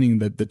understanding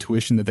that the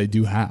tuition that they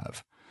do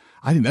have.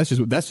 I think that's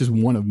just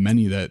one of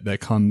many that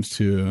comes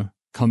to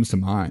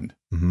mind.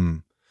 Mm-hmm.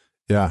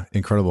 Yeah,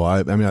 incredible.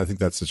 I mean, I think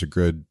that's such a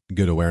good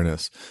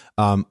awareness.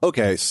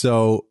 Okay,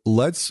 so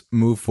let's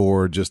move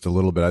forward just a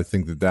little bit. I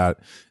think that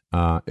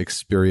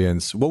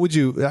experience. What would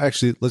you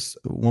actually?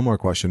 One more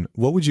question.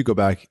 What would you go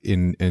back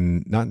in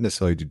and not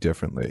necessarily do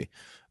differently,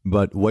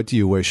 but what do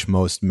you wish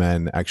most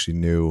men actually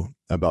knew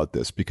about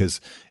this? Because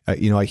I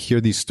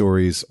hear these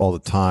stories all the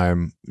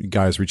time.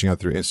 Guys reaching out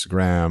through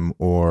Instagram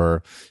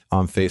or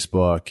on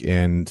Facebook,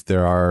 and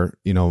there are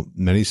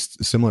many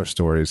similar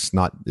stories,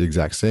 not the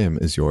exact same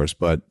as yours,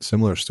 but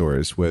similar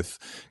stories with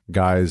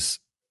guys,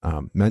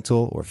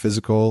 mental or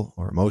physical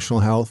or emotional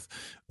health,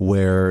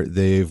 where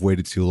they've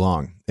waited too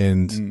long.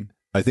 And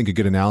I think a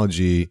good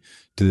analogy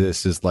to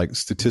this is like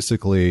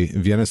statistically,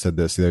 Vienna said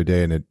this the other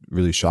day and it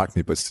really shocked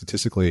me, but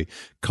statistically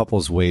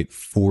couples wait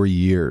 4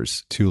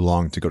 years too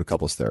long to go to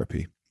couples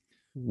therapy.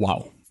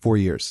 Wow. 4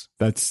 years.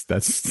 That's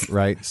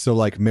right. So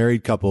like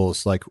married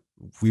couples, like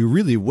we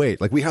really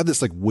wait, like we have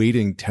this like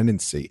waiting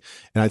tendency.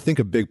 And I think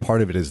a big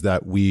part of it is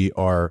that we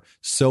are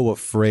so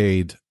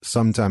afraid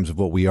sometimes of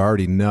what we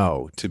already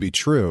know to be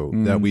true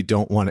that we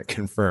don't want it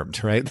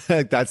confirmed, right?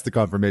 That's the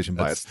confirmation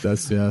bias.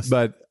 That's yes.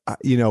 But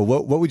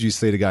what would you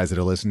say to guys that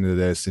are listening to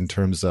this in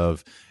terms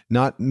of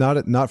not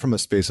from a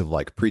space of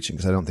like preaching,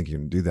 because I don't think you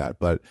can do that,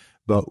 but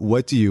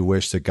what do you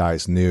wish that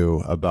guys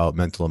knew about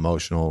mental,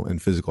 emotional,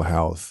 and physical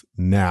health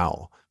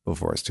now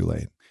before it's too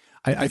late?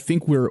 I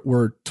think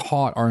we're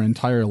taught our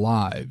entire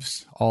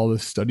lives, all the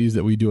studies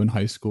that we do in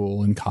high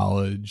school and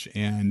college,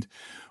 and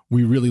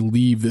we really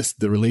leave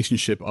the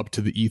relationship up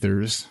to the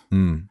ethers.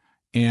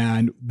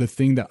 And the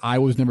thing that I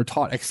was never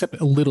taught, except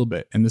a little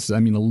bit, and this is, I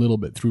mean, a little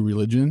bit through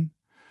religion,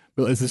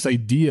 but it's this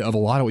idea of a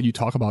lot of what you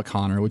talk about,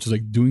 Connor, which is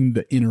like doing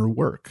the inner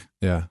work.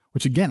 Yeah.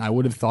 Which again, I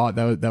would have thought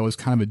that was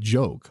kind of a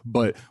joke,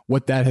 but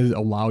what that has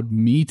allowed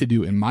me to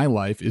do in my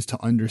life is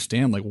to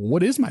understand, like,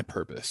 what is my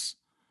purpose?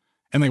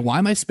 And like, why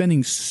am I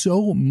spending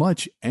so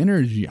much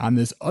energy on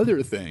this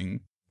other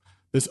thing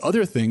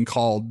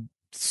called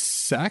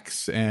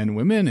sex and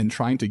women and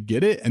trying to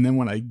get it? And then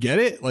when I get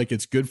it, like,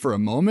 it's good for a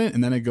moment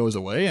and then it goes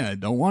away and I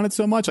don't want it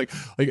so much. Like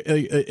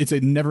it's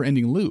a never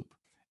ending loop.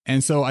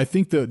 And so I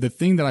think the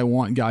thing that I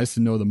want guys to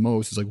know the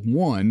most is like,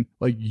 one,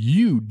 like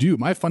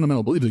my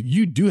fundamental belief is like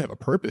you do have a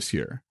purpose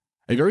here,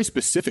 a very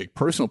specific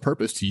personal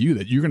purpose to you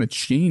that you're going to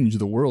change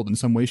the world in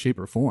some way, shape,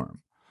 or form.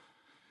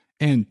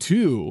 And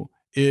two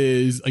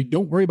is like,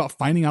 don't worry about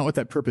finding out what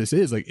that purpose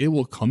is. Like, it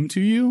will come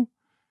to you.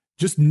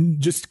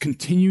 Just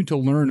continue to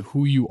learn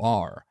who you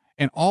are,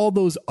 and all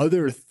those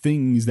other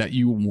things that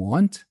you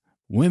want,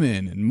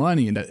 women and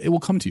money, and that it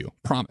will come to you.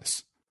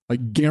 Promise.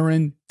 Like,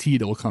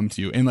 guaranteed it will come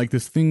to you. And like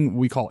this thing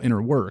we call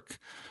inner work,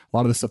 a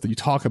lot of the stuff that you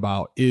talk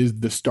about is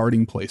the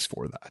starting place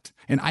for that.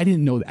 And I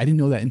didn't know that. I didn't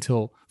know that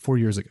until 4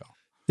 years ago.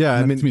 Yeah,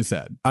 I mean, to me, it's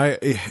sad.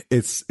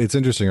 It's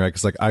interesting, right?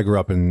 Because like I grew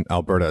up in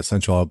Alberta,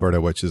 central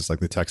Alberta, which is like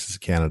the Texas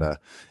of Canada.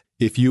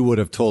 If you would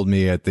have told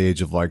me at the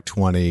age of like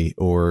 20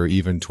 or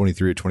even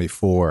 23 or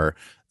 24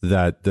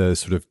 that the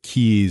sort of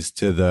keys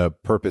to the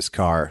purpose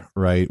car,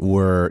 right,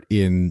 were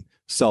in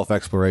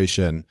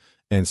self-exploration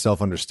and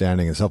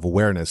self-understanding and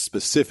self-awareness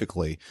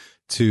specifically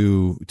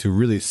to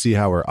really see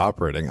how we're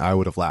operating, I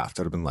would have laughed.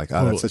 I'd have been like,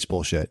 oh, that's such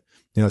bullshit.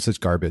 It's such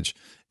garbage.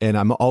 And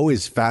I'm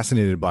always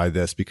fascinated by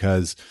this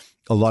because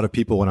a lot of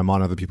people, when I'm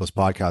on other people's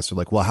podcasts, are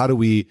like, well, how do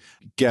we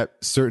get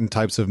certain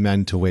types of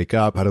men to wake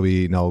up? How do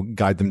we,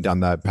 guide them down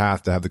that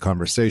path to have the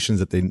conversations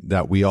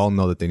that we all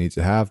know that they need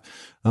to have?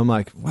 I'm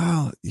like,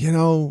 well,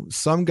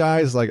 some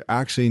guys like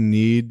actually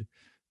need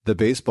the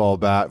baseball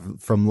bat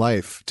from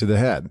life to the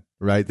head,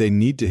 right? They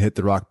need to hit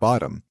the rock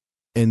bottom.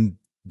 And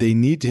they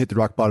need to hit the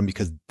rock bottom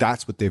because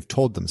that's what they've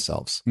told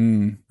themselves,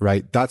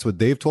 right? That's what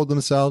they've told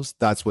themselves.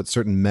 That's what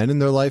certain men in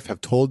their life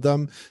have told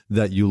them,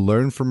 that you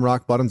learn from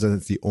rock bottoms and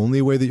it's the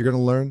only way that you're going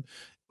to learn.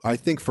 I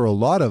think for a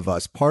lot of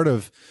us, part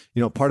of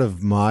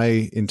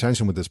my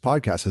intention with this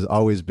podcast has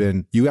always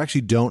been, you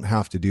actually don't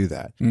have to do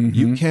that.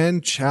 You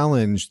can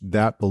challenge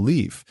that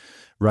belief,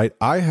 right?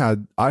 I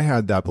had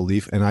that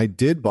belief and I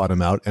did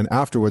bottom out. And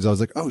afterwards I was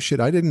like, oh shit,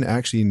 I didn't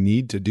actually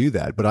need to do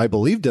that, but I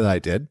believed that I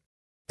did.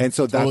 And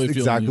so that's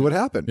exactly what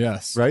happened.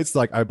 Yes. Right. It's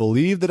like, I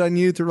believed that I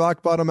needed to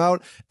rock bottom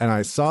out and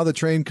I saw the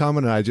train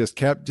coming and I just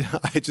kept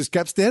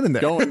standing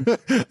there.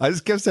 I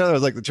just kept standing there. I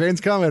was like, the train's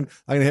coming.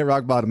 I'm going to hit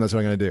rock bottom. That's what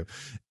I'm going to do.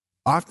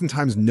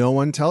 Oftentimes no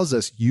one tells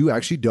us you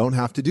actually don't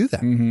have to do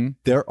that.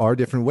 There are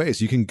different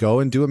ways. You can go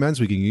and do a men's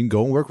weekend. You can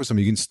go and work with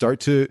somebody. You can start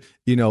to,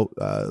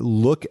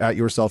 look at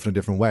yourself in a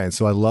different way. And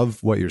so I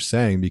love what you're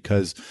saying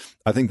because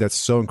I think that's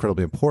so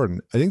incredibly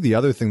important. I think the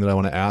other thing that I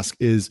want to ask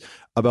is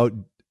about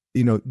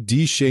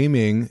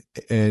de-shaming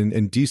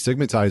and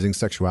destigmatizing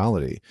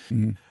sexuality.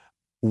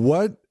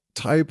 What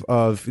type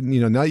of,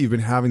 now that you've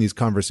been having these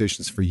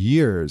conversations for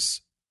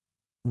years,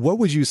 what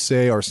would you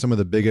say are some of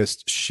the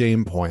biggest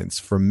shame points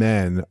for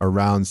men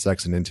around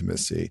sex and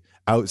intimacy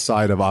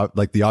outside of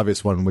like the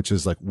obvious one, which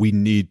is like, we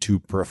need to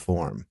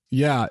perform?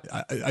 Yeah.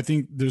 I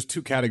think there's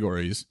two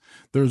categories.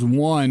 There's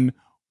one,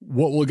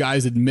 what will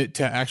guys admit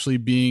to actually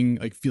being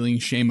like feeling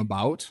shame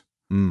about?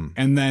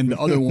 And then the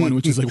other one,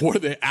 which is like, what are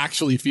they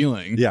actually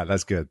feeling? Yeah,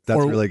 that's good. That's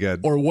really good.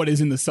 Or what is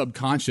in the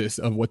subconscious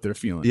of what they're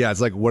feeling? Yeah, it's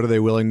like, what are they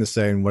willing to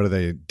say and what are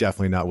they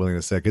definitely not willing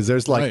to say? Because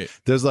there's like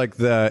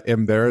the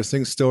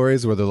embarrassing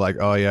stories where they're like,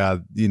 oh yeah,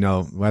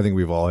 I think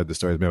we've all had the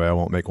stories. Maybe I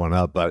won't make one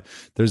up, but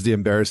there's the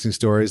embarrassing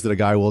stories that a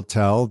guy will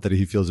tell that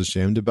he feels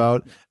ashamed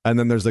about, and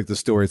then there's like the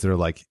stories that are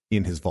like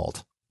in his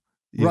vault.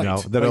 That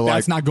are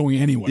that's not going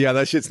anywhere. Yeah,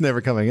 that shit's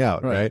never coming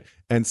out, right?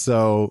 And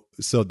so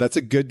that's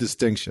a good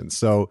distinction.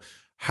 So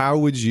how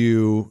would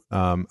you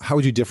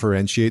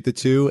differentiate the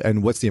two,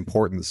 and what's the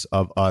importance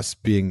of us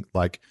being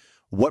like,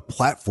 what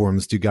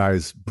platforms do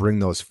guys bring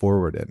those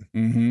forward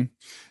in?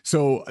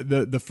 So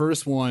the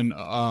first one,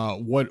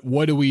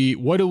 what do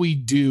we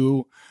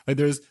do? Like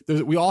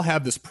we all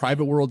have this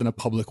private world and a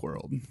public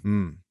world,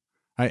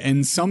 right?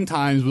 And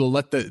sometimes we'll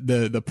let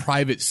the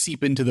private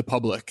seep into the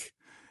public.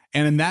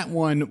 And in that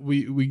one,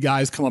 we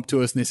guys come up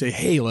to us and they say,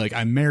 hey, like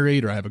I'm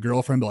married or I have a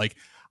girlfriend, but like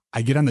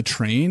I get on the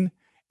train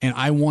and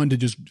I want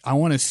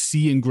to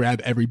see and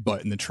grab every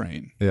butt in the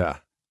train. Yeah.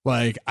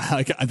 Like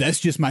that's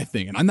just my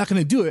thing. And I'm not going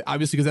to do it,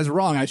 obviously, because that's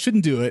wrong. I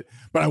shouldn't do it,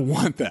 but I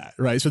want that.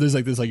 Right. So there's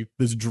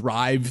this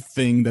drive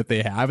thing that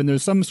they have, and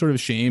there's some sort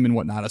of shame and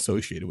whatnot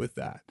associated with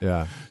that.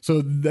 Yeah.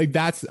 So like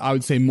that's, I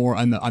would say, more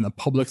on the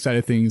public side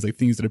of things, like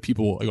things that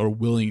people are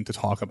willing to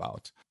talk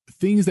about.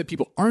 Things that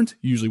people aren't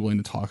usually willing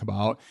to talk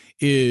about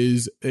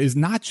is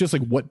not just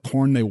like what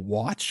porn they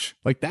watch,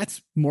 like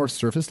that's more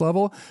surface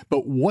level,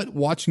 but what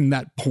watching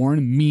that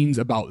porn means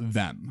about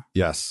them.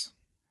 Yes.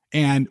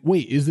 And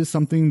wait, is this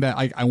something that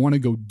I want to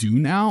go do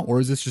now? Or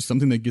is this just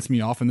something that gets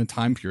me off in the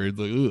time period?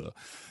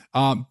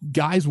 Like,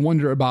 guys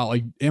wonder about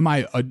like, am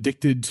I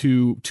addicted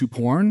to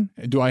porn?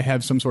 Do I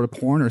have some sort of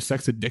porn or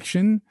sex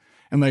addiction?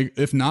 And like,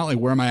 if not, like,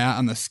 where am I at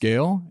on the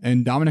scale?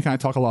 And Dominic and I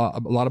talk a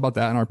lot about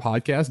that in our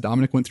podcast.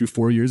 Dominic went through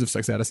 4 years of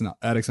Sex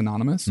Addicts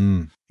Anonymous.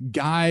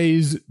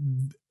 Guys,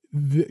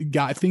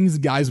 things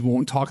guys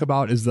won't talk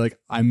about is like,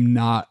 I'm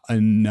not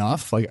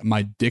enough. Like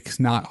my dick's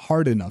not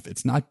hard enough.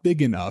 It's not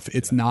big enough.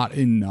 It's not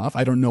enough.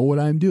 I don't know what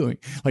I'm doing.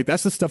 Like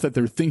that's the stuff that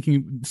they're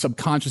thinking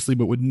subconsciously,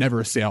 but would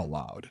never say out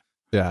loud.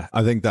 Yeah.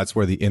 I think that's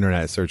where the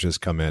internet searches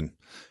come in.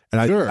 And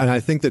I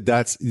think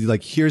that's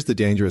like, here's the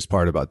dangerous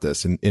part about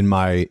this. And in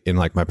my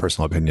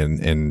personal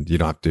opinion, and you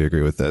don't have to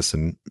agree with this,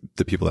 and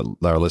the people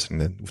that are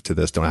listening to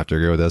this don't have to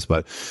agree with this,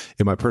 but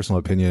in my personal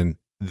opinion,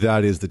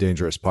 that is the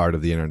dangerous part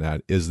of the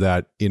internet, is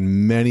that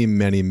in many,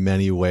 many,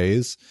 many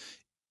ways,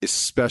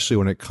 especially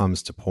when it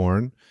comes to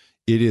porn,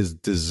 it is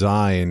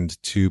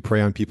designed to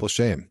prey on people's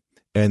shame.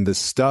 And the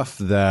stuff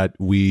that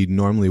we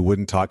normally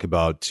wouldn't talk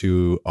about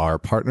to our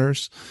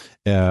partners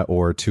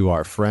or to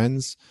our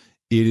friends,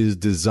 it is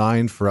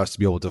designed for us to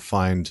be able to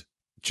find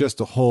just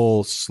a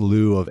whole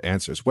slew of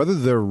answers, whether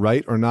they're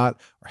right or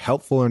not, or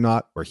helpful or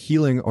not, or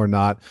healing or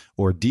not,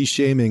 or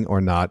de-shaming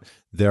or not.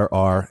 There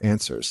are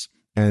answers,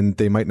 and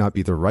they might not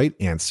be the right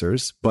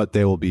answers, but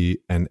they will be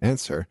an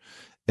answer.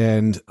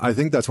 And I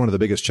think that's one of the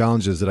biggest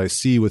challenges that I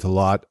see with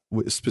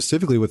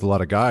specifically with a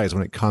lot of guys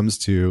when it comes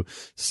to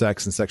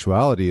sex and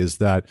sexuality, is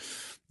that,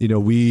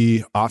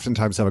 we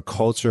oftentimes have a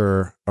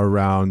culture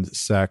around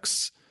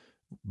sex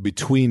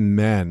between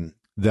men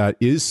that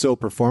is so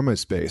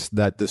performance-based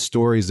that the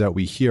stories that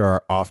we hear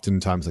are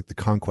oftentimes like the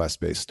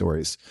conquest-based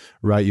stories,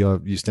 right?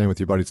 You stand with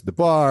your buddies at the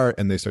bar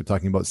and they start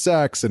talking about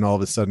sex, and all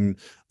of a sudden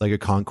like a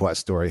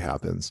conquest story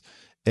happens.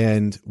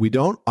 And we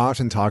don't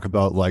often talk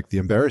about like the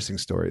embarrassing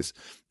stories.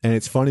 And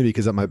it's funny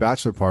because at my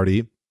bachelor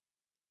party,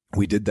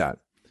 we did that.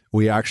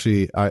 we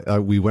actually,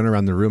 we went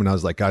around the room and I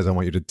was like, guys, I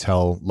want you to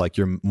tell like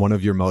one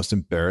of your most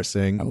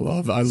embarrassing I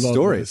love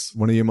stories, this.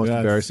 one of your most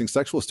embarrassing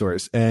sexual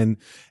stories. And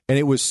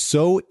it was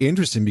so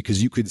interesting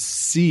because you could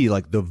see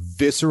like the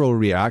visceral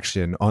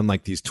reaction on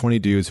like these 20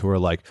 dudes who are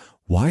like,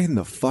 why in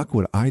the fuck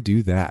would I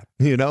do that?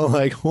 You know,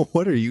 like,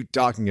 what are you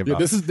talking about? Yeah,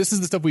 this is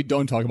the stuff we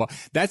don't talk about.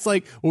 That's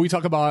like what we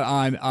talk about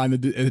on the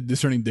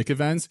discerning dick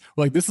events.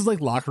 Like, this is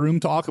like locker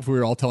room talk if we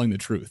were all telling the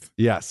truth.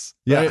 Yes.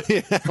 Yeah. Right?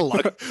 Yeah.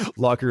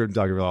 Locker room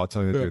talking about all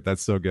telling the truth.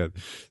 That's so good.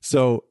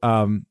 So,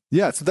 so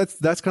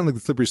that's kind of like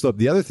the slippery slope.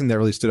 The other thing that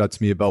really stood out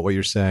to me about what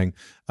you're saying,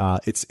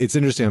 it's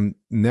interesting.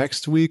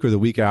 Next week or the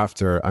week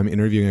after, I'm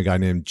interviewing a guy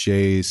named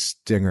Jay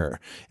Stinger,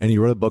 and he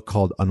wrote a book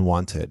called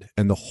Unwanted.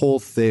 And the whole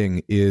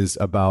thing is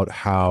about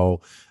how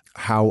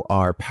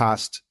our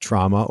past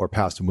trauma or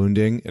past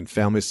wounding and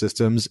family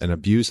systems and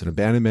abuse and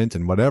abandonment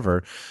and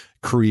whatever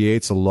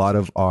creates a lot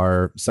of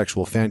our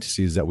sexual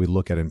fantasies that we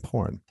look at in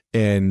porn.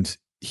 And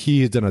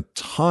he has done a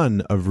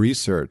ton of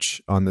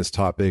research on this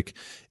topic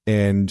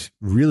and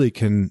really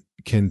can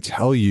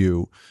tell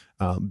you,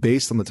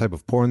 based on the type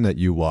of porn that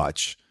you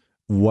watch,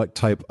 what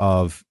type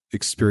of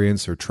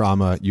experience or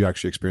trauma you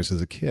actually experienced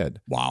as a kid.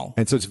 Wow.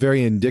 And so it's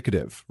very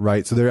indicative,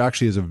 right? So there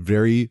actually is a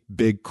very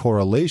big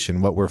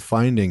correlation. What we're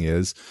finding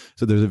is,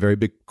 so there's a very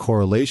big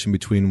correlation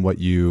between what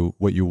you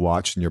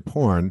watch in your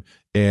porn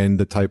and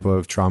the type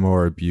of trauma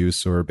or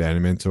abuse or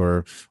abandonment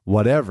or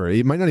whatever.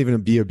 It might not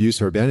even be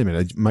abuse or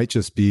abandonment. It might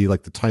just be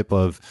like the type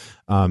of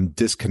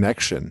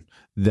disconnection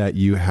that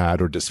you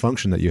had or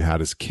dysfunction that you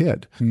had as a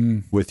kid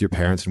with your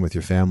parents and with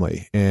your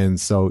family. And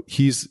so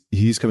he's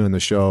coming on the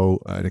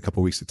show in a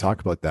couple of weeks to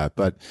talk about that.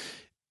 But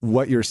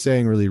what you're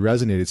saying really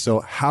resonated. So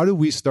how do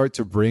we start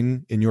to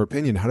bring, in your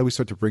opinion, how do we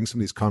start to bring some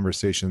of these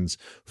conversations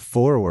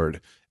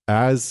forward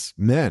as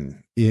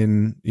men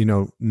in,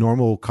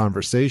 normal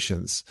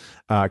conversations?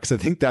 Because I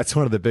think that's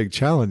one of the big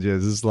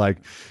challenges is like,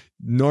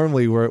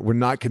 normally we're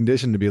not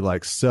conditioned to be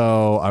like,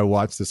 so I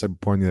watched this type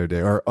of porn the other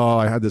day, or, oh,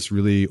 I had this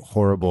really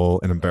horrible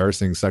and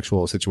embarrassing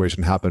sexual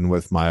situation happen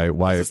with my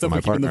wife or my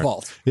partner. In the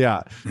vault.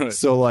 Yeah. Right.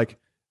 So like,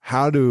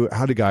 how do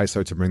guys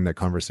start to bring that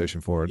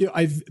conversation forward?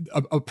 I've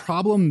a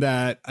problem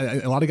that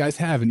a lot of guys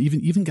have, and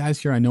even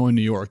guys here I know in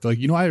New York, like,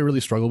 I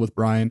really struggle with,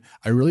 Bryan.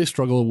 I really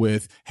struggle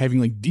with having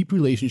like deep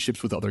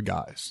relationships with other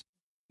guys.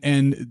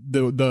 And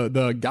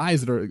the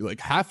guys that are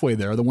like halfway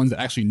there are the ones that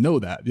actually know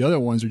that. The other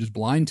ones are just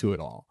blind to it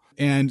all.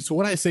 And so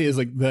what I say is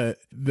like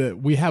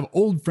we have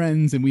old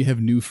friends and we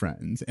have new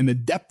friends, and the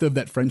depth of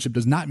that friendship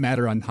does not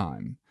matter on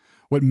time.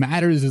 What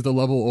matters is the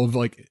level of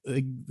like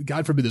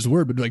God forbid this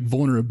word, but like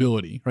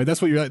vulnerability, right?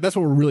 That's what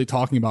we're really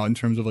talking about in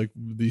terms of like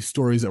these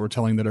stories that we're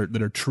telling that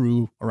are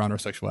true around our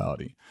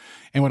sexuality.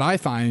 And what I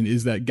find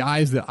is that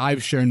guys that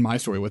I've shared my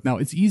story with, now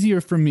it's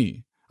easier for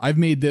me. I've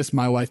made this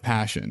my life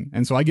passion.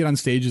 And so I get on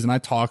stages and I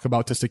talk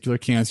about testicular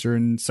cancer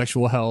and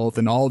sexual health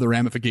and all the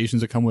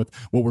ramifications that come with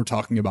what we're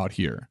talking about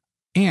here.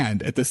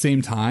 And at the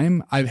same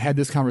time, I've had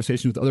this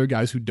conversation with other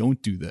guys who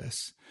don't do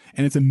this.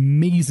 And it's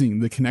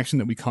amazing the connection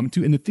that we come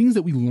to and the things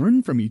that we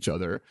learn from each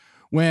other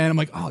when I'm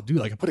like, oh, dude,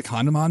 like I put a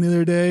condom on the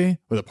other day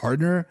with a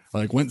partner,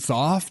 like went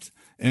soft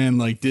and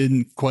like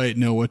didn't quite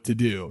know what to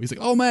do. He's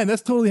like, oh man,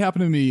 that's totally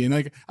happened to me. And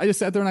like, I just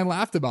sat there and I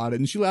laughed about it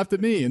and she laughed at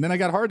me and then I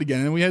got hard again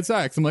and we had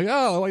sex. I'm like,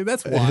 oh, like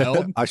that's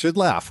wild. I should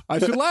laugh.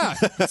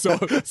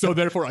 So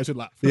therefore I should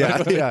laugh.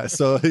 Yeah. Yeah.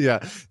 So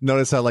yeah.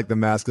 Notice how like the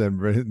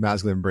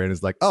masculine brain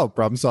is like, oh,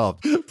 problem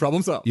solved.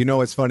 Problem solved. You know,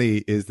 what's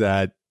funny is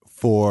that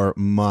for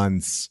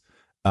months,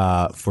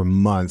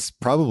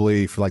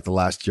 probably for like the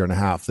last year and a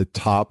half, the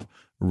top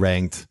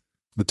ranked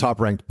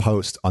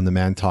post on the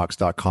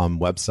mantalks.com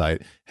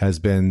website has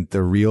been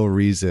the real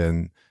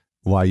reason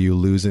why you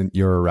lose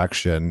your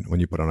erection when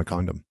you put on a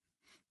condom.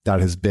 That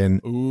has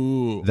been,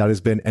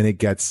 and it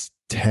gets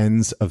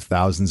tens of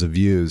thousands of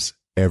views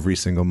every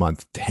single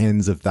month,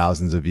 tens of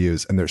thousands of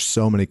views. And there's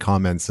so many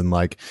comments, and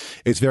like,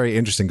 it's very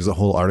interesting because the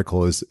whole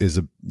article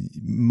is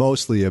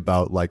mostly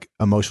about like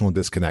emotional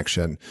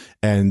disconnection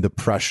and the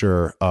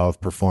pressure of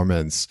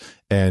performance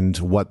and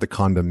what the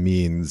condom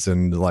means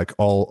and like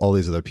all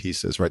these other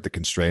pieces, right? The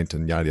constraint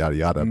and yada, yada,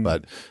 yada.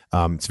 But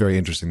it's very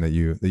interesting that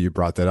you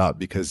brought that up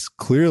because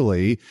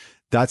clearly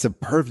that's a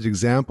perfect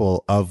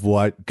example of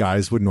what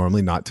guys would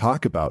normally not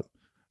talk about,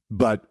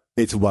 but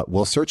it's what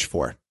we'll search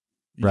for.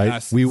 Right.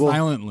 Yes, we will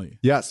silently.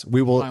 Yes,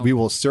 we will. Silently. We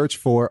will search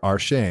for our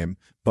shame,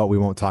 but we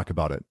won't talk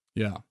about it.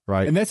 Yeah.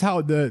 Right. And that's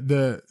how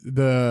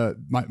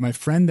my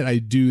friend that I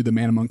do the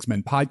Man Amongst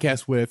Men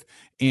podcast with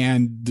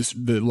and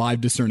the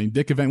live discerning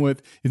dick event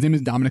with, his name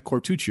is Dominic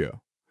Cortuccio.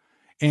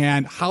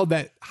 And how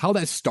that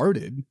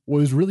started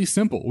was really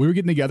simple. We were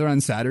getting together on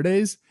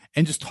Saturdays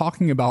and just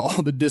talking about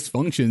all the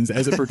dysfunctions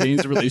as it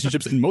pertains to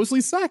relationships and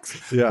mostly sex,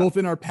 both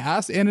in our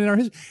past and in our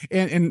history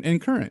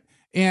and current.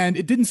 And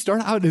it didn't start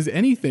out as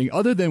anything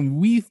other than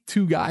we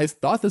two guys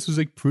thought this was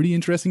like pretty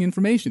interesting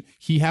information.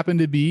 He happened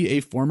to be a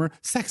former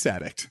sex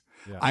addict.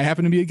 Yeah. I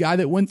happen to be a guy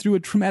that went through a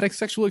traumatic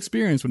sexual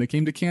experience when it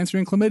came to cancer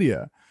and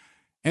chlamydia.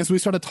 And so we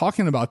started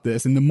talking about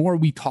this. And the more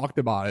we talked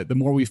about it, the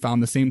more we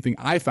found the same thing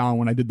I found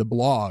when I did the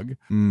blog,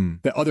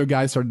 that other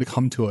guys started to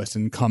come to us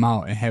and come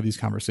out and have these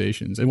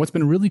conversations. And what's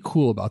been really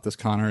cool about this,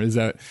 Connor, is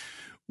that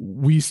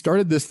we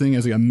started this thing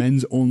as like a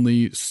men's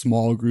only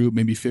small group,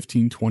 maybe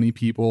 15, 20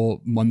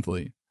 people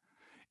monthly.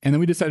 And then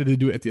we decided to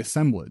do it at the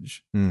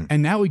assemblage.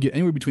 And now we get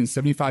anywhere between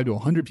 75 to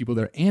 100 people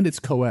there, and it's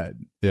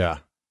co-ed. Yeah.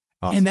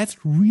 Awesome. And that's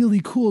really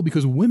cool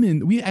because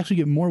we actually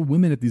get more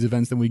women at these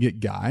events than we get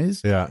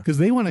guys. Yeah. Because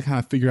they want to kind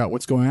of figure out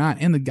what's going on.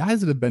 And the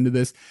guys that have been to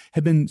this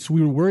so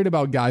we were worried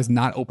about guys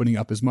not opening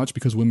up as much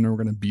because women are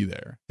going to be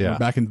there. Yeah. We're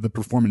back into the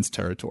performance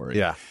territory.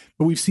 Yeah.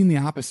 But we've seen the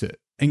opposite.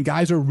 And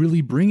guys are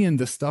really bringing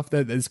the stuff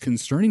that is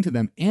concerning to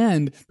them.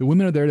 And the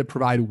women are there to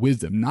provide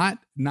wisdom, not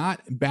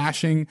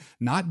bashing,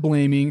 not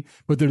blaming,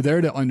 but they're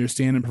there to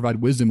understand and provide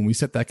wisdom. And we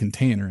set that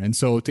container. And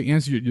so to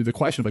answer the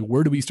question of like,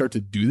 where do we start to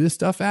do this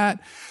stuff at?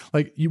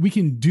 Like we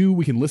can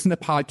listen to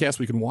podcasts,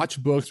 we can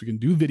watch books, we can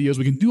do videos,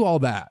 we can do all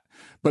that.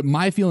 But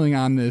my feeling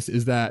on this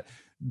is that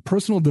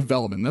personal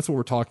development, that's what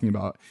we're talking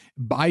about,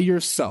 by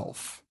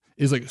yourself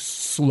is like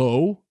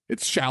slow,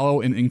 it's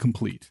shallow and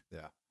incomplete.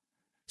 Yeah.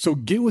 So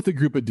get with a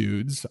group of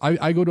dudes.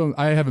 I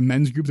have a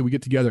men's group that we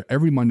get together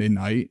every Monday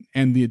night.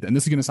 And this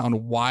is going to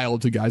sound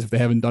wild to guys if they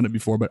haven't done it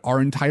before, but our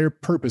entire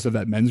purpose of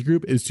that men's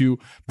group is to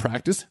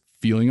practice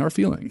feeling our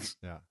feelings.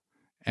 Yeah.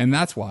 And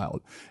that's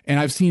wild. And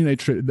I've seen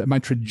my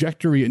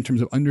trajectory in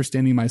terms of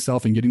understanding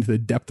myself and getting to the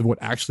depth of what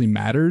actually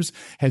matters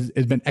has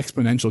been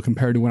exponential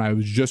compared to when I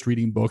was just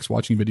reading books,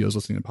 watching videos,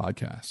 listening to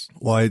podcasts.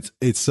 Well,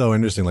 it's so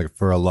interesting. Like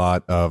for a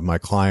lot of my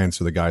clients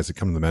or the guys that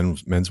come to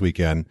the men's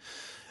weekend,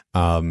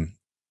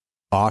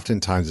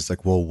 oftentimes it's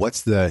like, well,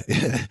 what's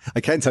the,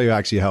 I can't tell you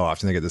actually how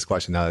often I get this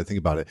question now that I think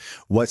about it.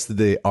 What's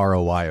the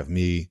ROI of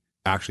me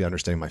actually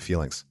understanding my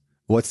feelings?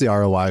 What's the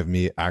ROI of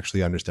me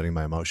actually understanding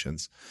my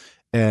emotions?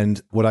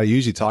 And what I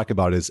usually talk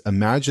about is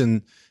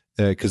imagine,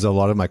 because a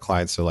lot of my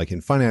clients are like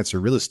in finance or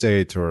real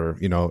estate or,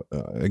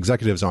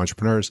 executives,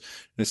 entrepreneurs.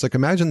 And it's like,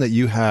 imagine that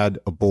you had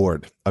a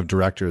board of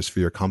directors for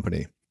your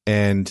company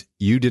and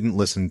you didn't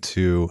listen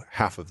to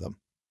half of them.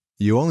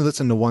 You only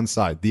listen to one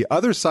side. The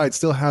other side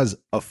still has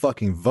a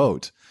fucking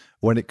vote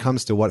when it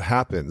comes to what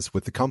happens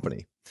with the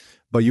company.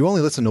 But you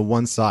only listen to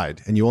one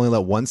side and you only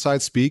let one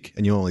side speak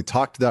and you only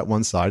talk to that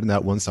one side, and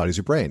that one side is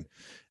your brain.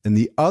 And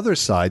the other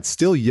side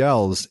still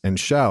yells and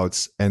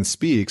shouts and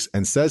speaks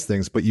and says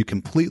things, but you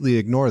completely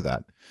ignore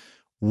that.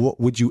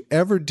 Would you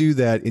ever do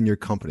that in your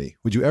company?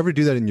 Would you ever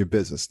do that in your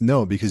business?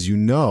 No, because you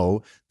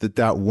know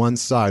that one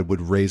side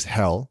would raise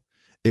hell.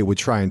 It would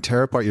try and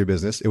tear apart your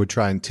business. It would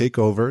try and take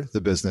over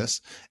the business,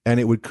 and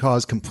it would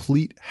cause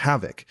complete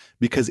havoc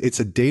because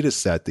it's a data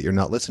set that you're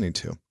not listening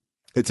to.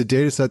 It's a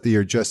data set that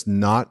you're just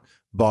not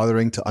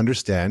bothering to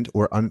understand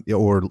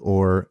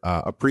or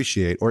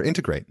appreciate or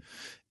integrate.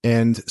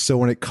 And so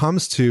when it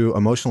comes to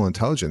emotional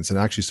intelligence and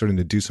actually starting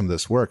to do some of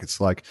this work, it's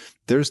like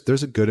there's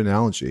a good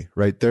analogy,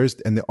 right?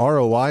 And the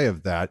ROI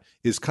of that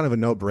is kind of a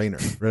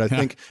no-brainer, right? I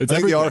think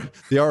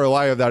the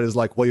ROI of that is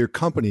like, well, your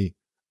company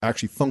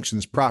actually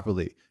functions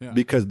properly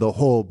because the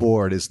whole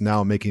board is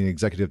now making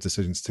executive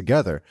decisions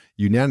together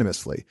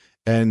unanimously.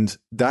 And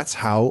that's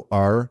how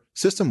our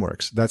system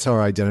works. That's how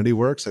our identity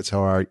works. That's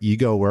how our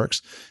ego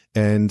works.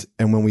 And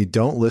when we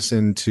don't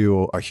listen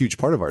to a huge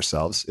part of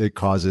ourselves, it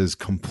causes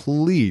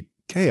complete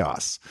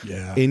chaos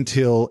and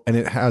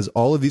it has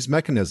all of these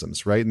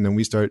mechanisms, right? And then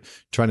we start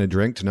trying to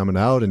drink to numb it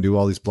out and do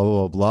all these blah,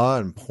 blah, blah, blah,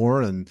 and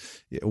porn and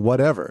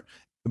whatever.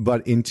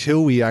 But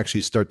until we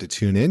actually start to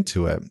tune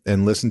into it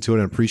and listen to it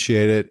and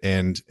appreciate it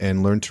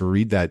and learn to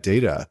read that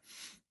data,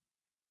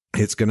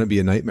 it's going to be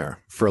a nightmare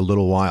for a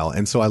little while.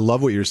 And so I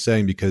love what you're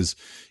saying because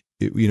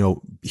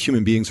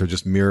human beings are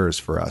just mirrors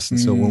for us. And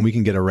so when we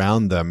can get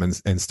around them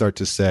and start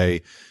to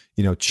say,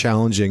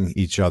 challenging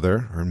each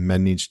other, or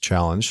men need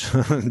challenge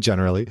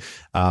generally,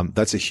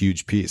 that's a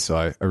huge piece. So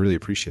I really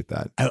appreciate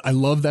that. I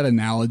love that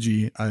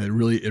analogy. It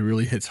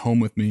really hits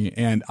home with me.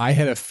 And I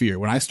had a fear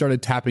when I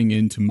started tapping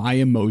into my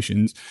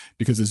emotions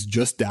because it's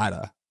just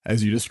data,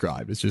 as you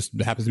described. It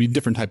happens to be a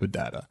different type of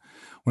data.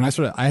 When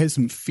I had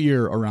some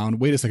fear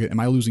around, wait a second, am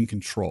I losing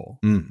control?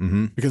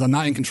 Mm-hmm. Because I'm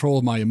not in control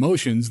of my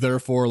emotions.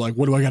 Therefore, like,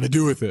 what do I got to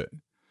do with it?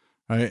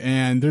 Right?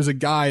 And there's a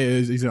guy,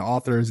 he's an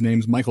author. His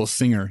name's Michael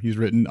Singer. He's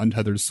written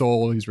Untethered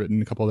Soul. He's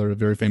written a couple other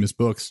very famous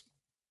books.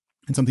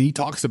 And something he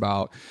talks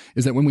about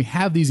is that when we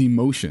have these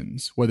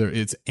emotions, whether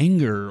it's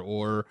anger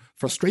or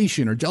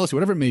frustration or jealousy,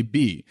 whatever it may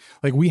be,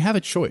 like we have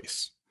a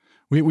choice.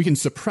 We can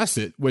suppress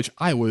it, which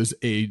I was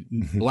a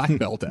black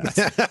belt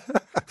at.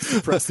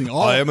 Suppressing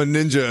all. I am a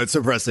ninja at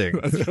suppressing.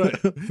 That's right.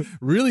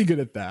 Really good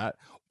at that.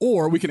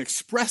 Or we can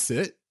express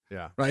it.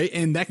 Yeah. Right.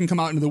 And that can come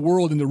out into the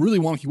world in the really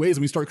wonky ways.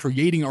 And we start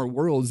creating our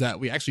worlds that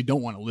we actually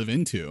don't want to live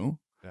into.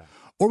 Yeah.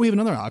 Or we have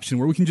another option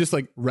where we can just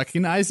like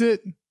recognize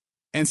it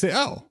and say,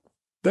 oh,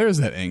 there's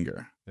that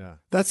anger. Yeah.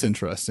 That's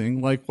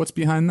interesting. Like, what's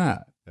behind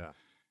that? Yeah.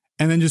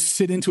 And then just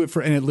sit into it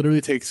and it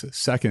literally takes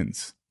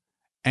seconds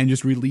and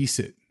just release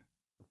it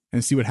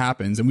and see what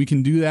happens. And we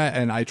can do that.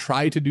 And I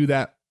try to do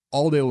that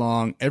all day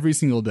long, every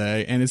single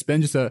day. And it's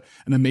been just an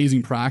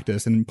amazing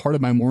practice. And part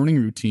of my morning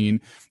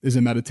routine is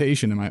a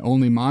meditation. And my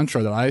only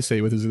mantra that I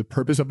say with is the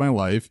purpose of my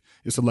life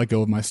is to let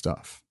go of my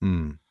stuff.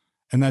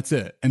 And that's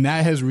it. And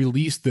that has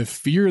released the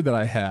fear that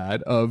I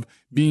had of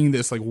being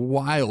this like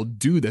wild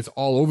dude that's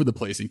all over the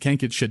place and can't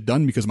get shit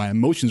done because my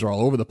emotions are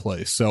all over the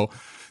place. So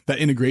that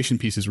integration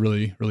piece is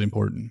really, really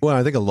important. Well,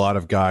 I think a lot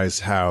of guys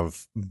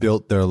have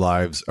built their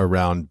lives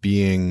around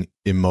being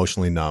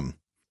emotionally numb.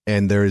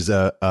 And there's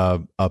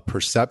a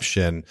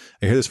perception.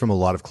 I hear this from a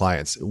lot of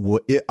clients.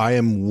 I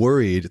am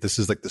worried. This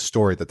is like the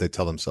story that they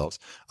tell themselves.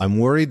 I'm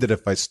worried that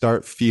if I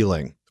start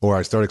feeling or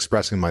I start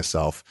expressing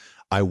myself,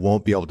 I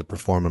won't be able to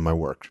perform in my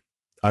work.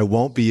 I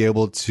won't be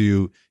able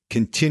to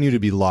continue to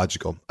be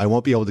logical. I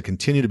won't be able to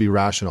continue to be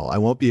rational. I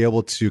won't be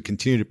able to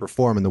continue to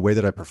perform in the way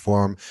that I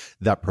perform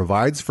that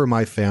provides for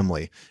my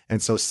family. And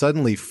so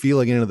suddenly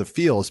feeling into the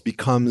feels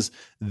becomes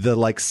the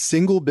like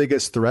single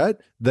biggest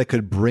threat that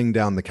could bring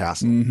down the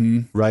castle.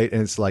 Right.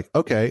 And it's like,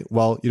 okay,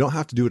 well, you don't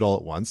have to do it all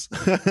at once.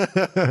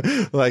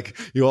 Like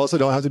you also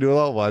don't have to do it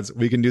all at once.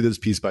 We can do this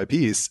piece by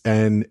piece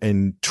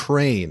and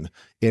train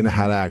in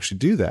how to actually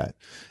do that.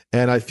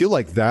 And I feel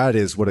like that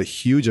is what a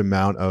huge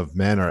amount of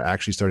men are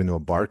actually starting to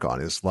embark on,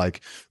 is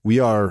like we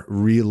are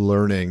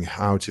relearning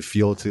how to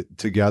feel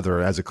together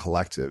as a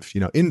collective,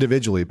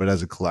 individually, but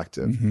as a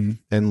collective,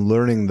 and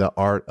learning the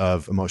art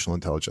of emotional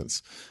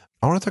intelligence.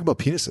 I want to talk about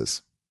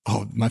penises.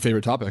 Oh, my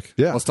favorite topic.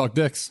 Yeah. Let's talk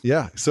dicks.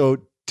 Yeah.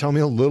 So tell me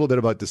a little bit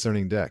about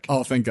discerning dick.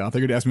 Oh, thank God. I thought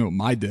you were going to ask me about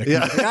my dick.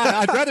 Yeah.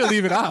 I'd rather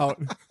leave it out.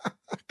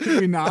 Could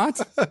we not?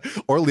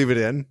 Or leave it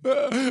in.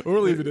 Or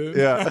leave it in.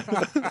 Yeah.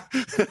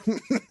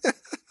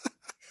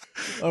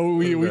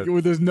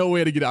 There's no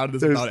way to get out of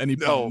this without any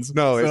puns.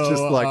 No, it's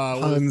just like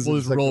puns. We'll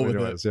just roll with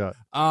it.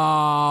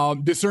 Yeah.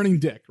 Discerning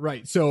dick,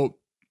 right? So,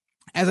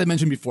 as I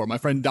mentioned before, my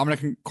friend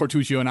Dominic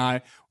Cortuccio and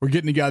I were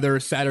getting together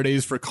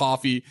Saturdays for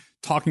coffee,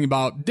 talking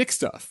about dick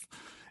stuff.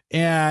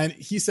 And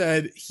he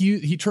said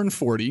he turned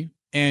 40,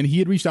 and he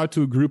had reached out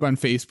to a group on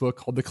Facebook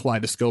called the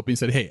Kaleidoscope, and he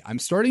said, "Hey, I'm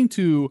starting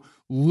to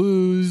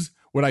lose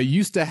what I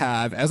used to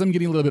have as I'm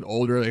getting a little bit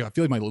older. Like, I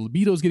feel like my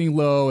libido is getting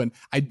low, and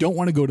I don't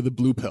want to go to the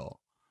blue pill.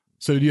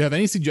 So do you have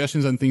any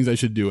suggestions on things I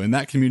should do?" And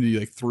that community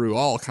like threw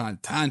all kind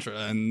of tantra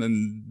and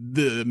then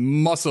the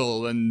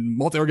muscle and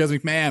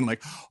multi-orgasmic man,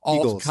 like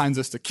all kinds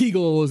of stuff,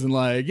 Kegels and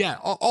like, yeah,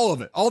 all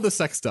of it, all the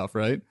sex stuff.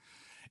 Right.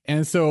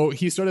 And so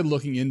he started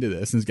looking into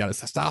this and he's got his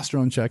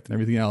testosterone checked and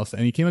everything else.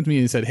 And he came up to me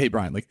and he said, "Hey,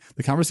 Bryan, like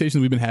the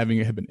conversations we've been having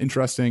have been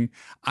interesting.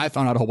 I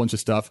found out a whole bunch of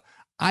stuff.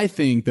 I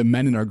think the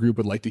men in our group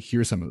would like to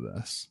hear some of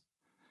this."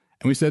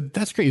 And we said,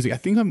 "That's crazy. I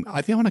think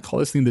I want to call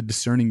this thing the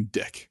discerning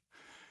dick."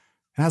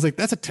 And I was like,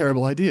 "That's a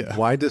terrible idea."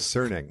 Why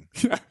discerning?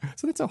 So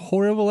that's a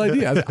horrible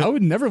idea. I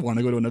would never want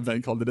to go to an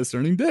event called the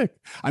Discerning Dick.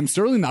 I'm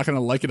certainly not going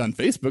to like it on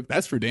Facebook.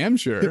 That's for damn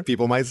sure.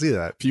 People might see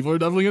that. People are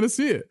definitely going to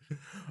see it.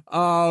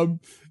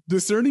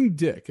 Discerning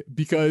Dick,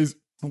 because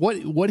what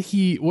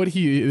he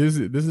this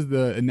is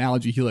the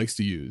analogy he likes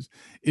to use,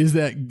 is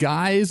that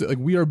guys, like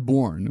we are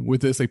born with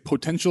this like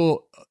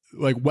potential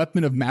like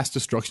weapon of mass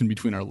destruction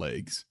between our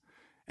legs.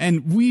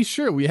 And we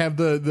have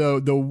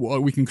the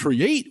we can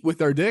create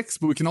with our dicks,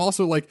 but we can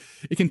also like,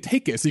 it can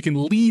take us, it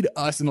can lead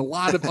us in a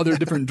lot of other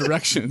different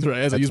directions,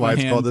 right? As That's why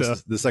it's called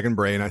the second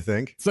brain, I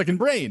think. Second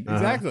brain,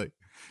 exactly.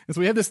 And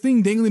so we have this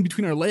thing dangling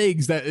between our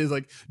legs that is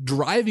like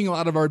driving a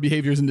lot of our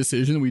behaviors and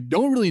decisions. We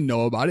don't really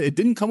know about it. It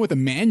didn't come with a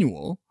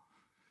manual.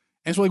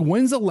 And so like,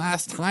 when's the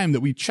last time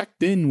that we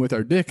checked in with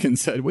our dick and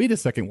said, "Wait a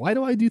second, why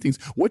do I do things?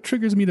 What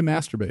triggers me to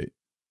masturbate?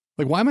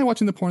 Like, why am I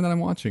watching the porn that I'm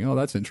watching? Oh,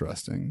 that's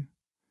interesting.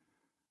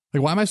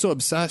 Like, why am I so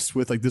obsessed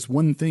with like this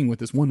one thing with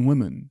this one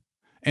woman?"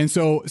 And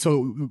so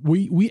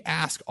we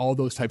ask all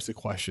those types of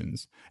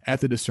questions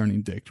at the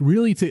Discerning Dick.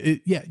 Really,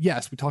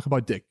 yes, we talk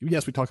about dick.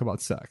 Yes, we talk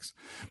about sex,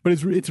 but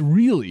it's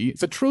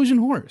a Trojan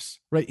horse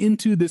right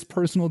into this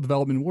personal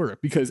development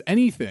work, because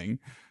anything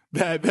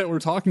that we're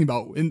talking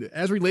about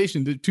as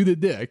relation to the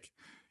dick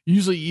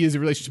usually is a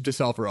relationship to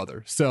self or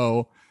other.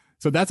 So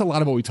that's a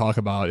lot of what we talk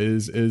about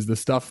is the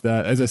stuff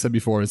that, as I said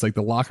before, is like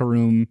the locker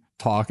room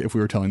talk if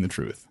we were telling the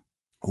truth.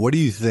 What do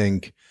you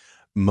think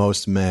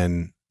most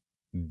men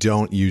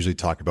don't usually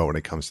talk about when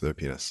it comes to their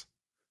penis?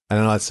 I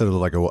know that's sort of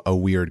like a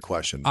weird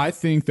question. I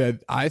think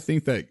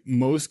that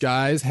most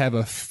guys have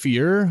a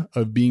fear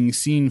of being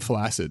seen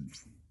flaccid.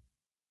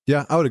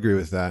 Yeah, I would agree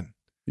with that.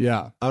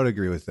 Yeah, I would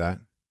agree with that.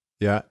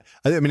 Yeah,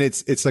 I mean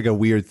it's like a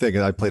weird thing.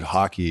 I played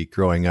hockey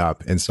growing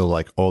up, and so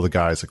like all the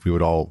guys, like we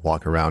would all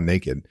walk around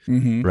naked,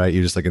 right?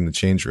 You're just like in the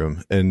change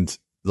room, and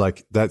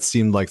like that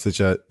seemed like such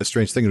a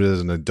strange thing. But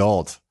as an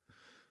adult,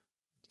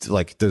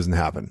 like doesn't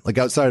happen. Like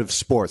outside of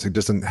sports, it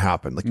doesn't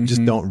happen. Like you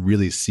just don't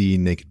really see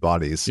naked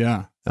bodies.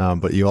 Yeah.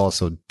 But you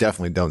also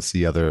definitely don't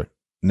see other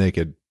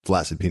naked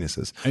flaccid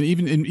penises. And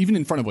even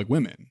in front of like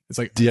women, it's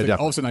like,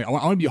 all of a sudden I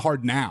want to be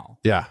hard now.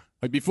 Yeah.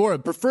 Like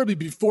preferably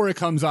before it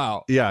comes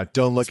out. Yeah.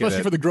 Don't look at it.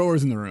 Especially for the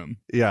growers in the room.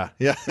 Yeah.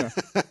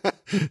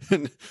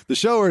 And the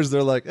showers,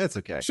 they're like, it's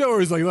okay.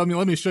 Showers like, let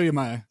me show you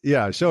my.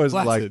 Yeah. Showers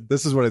flaccid. Like,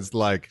 this is what it's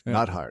like. Yeah.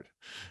 Not hard.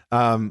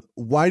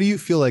 Why do you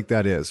feel like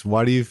that is?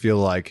 Why do you feel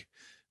like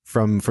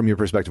from your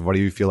perspective, what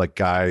do you feel like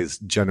guys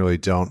generally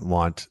don't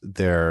want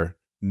their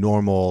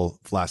normal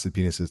flaccid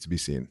penises to be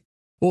seen?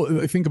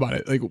 Well, think about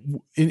it. Like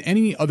in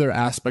any other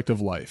aspect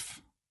of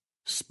life,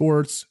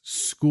 sports,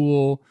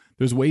 school,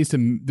 there's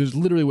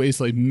literally ways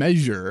to like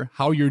measure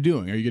how you're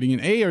doing. Are you getting an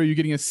A or are you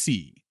getting a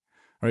C?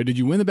 All right. Did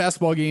you win the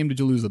basketball game? Did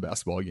you lose the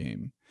basketball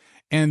game?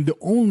 And the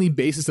only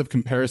basis of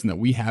comparison that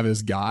we have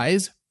as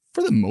guys,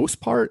 for the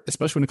most part,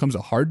 especially when it comes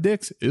to hard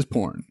dicks, is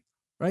porn.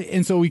 Right.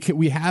 And so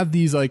we have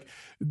these like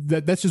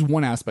that's just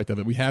one aspect of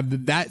it. We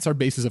have that's our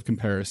basis of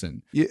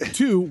comparison. Yeah.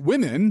 Two,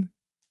 women,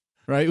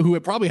 right, who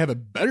probably have a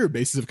better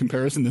basis of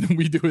comparison than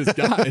we do as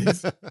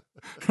guys.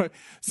 Right?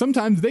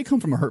 Sometimes they come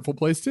from a hurtful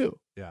place too.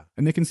 Yeah.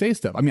 And they can say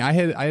stuff. I mean, I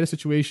had a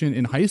situation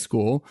in high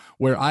school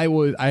where I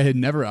was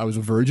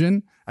a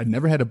virgin. I'd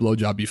never had a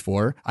blowjob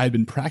before. I had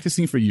been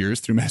practicing for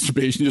years through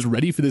masturbation, just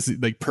ready for this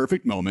like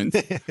perfect moment.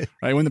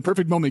 Right. When the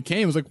perfect moment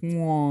came, I was like,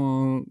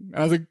 whoa. And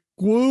I was like,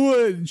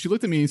 what? And she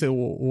looked at me and said,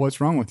 well,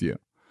 what's wrong with you?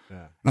 Yeah.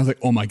 And I was like,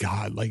 oh my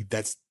God, like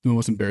that's the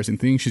most embarrassing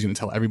thing. She's going to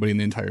tell everybody in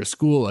the entire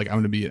school, like I'm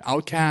going to be an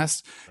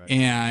outcast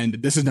and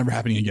this is never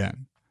happening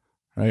again.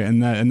 Right.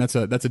 And that's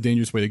a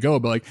dangerous way to go.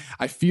 But like,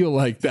 I feel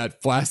like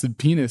that flaccid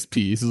penis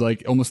piece is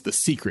like almost the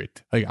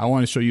secret. Like I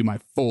want to show you my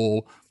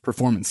full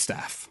performance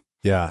staff.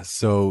 Yeah.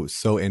 So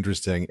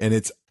interesting. And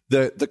it's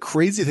the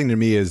crazy thing to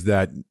me is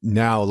that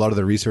now a lot of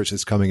the research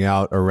that's coming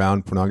out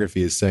around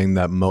pornography is saying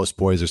that most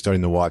boys are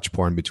starting to watch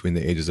porn between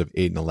the ages of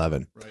 8 and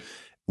 11,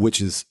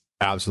 which is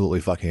absolutely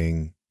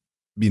fucking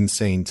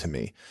insane to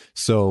me.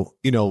 So,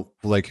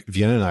 like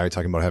Vienna and I are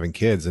talking about having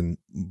kids. And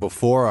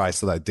before I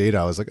saw that data,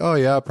 I was like, oh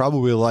yeah,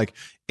 probably like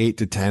 8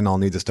 to 10, I'll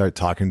need to start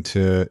talking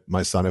to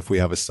my son if we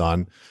have a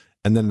son.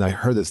 And then I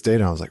heard this data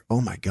and I was like,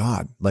 oh my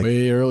God, like,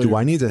 do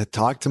I need to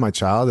talk to my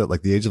child at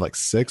like the age of like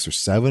 6 or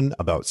 7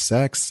 about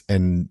sex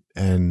and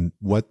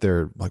what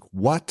they're like,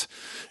 what?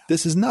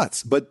 This is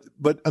nuts. But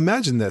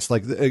imagine this,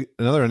 like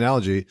another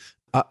analogy,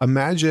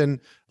 imagine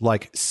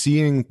like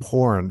seeing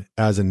porn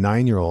as a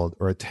 9-year-old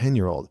or a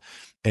 10-year-old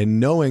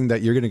and knowing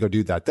that you're going to go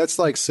do that. That's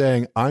like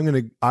saying,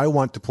 I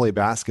want to play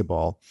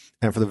basketball.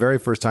 And for the very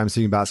first time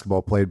seeing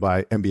basketball played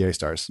by NBA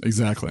stars.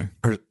 Exactly.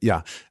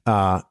 Yeah.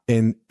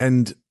 And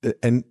NBA,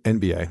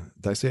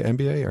 did I say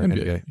NBA or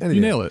NBA? NBA?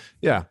 You nail it.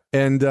 Yeah.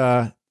 And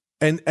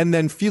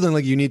then feeling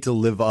like you need to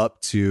live up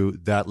to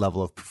that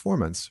level of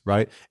performance.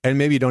 Right. And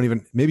maybe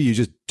you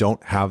just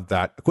don't have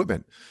that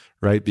equipment.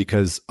 Right.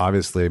 Because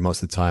obviously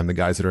most of the time the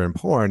guys that are in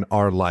porn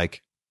are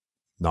like,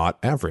 not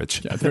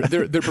average. Yeah,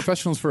 they're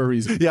professionals for a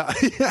reason. Yeah,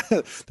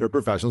 they're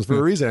professionals for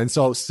a reason. And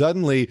so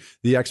suddenly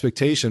the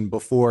expectation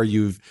before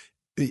you've,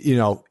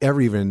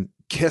 ever even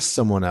kissed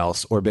someone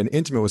else or been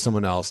intimate with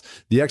someone else,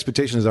 the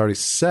expectation is already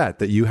set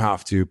that you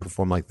have to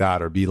perform like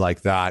that or be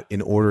like that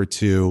in order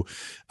to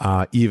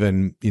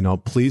even,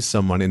 please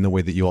someone in the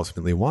way that you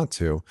ultimately want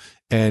to.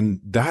 And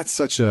that's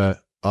such a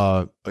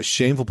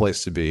shameful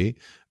place to be,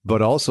 but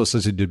also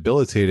such a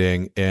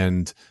debilitating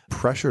and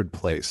pressured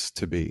place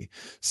to be.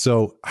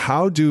 So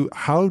how do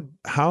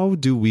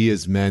we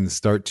as men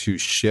start to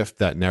shift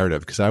that narrative?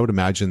 Because I would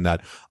imagine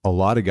that a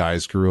lot of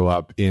guys grew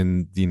up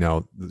in,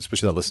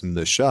 especially that listen to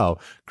this show,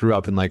 grew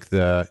up in like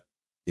the,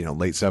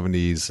 late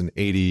 70s and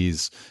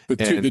 80s. The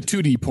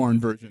 2D porn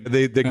version.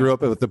 They grew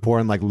up with the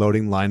porn like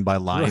loading line by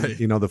line, right.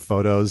 The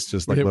photos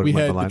just like loading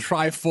line by line. We had the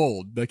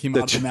trifold that came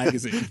out of the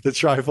magazine. The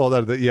trifold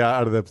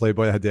out of the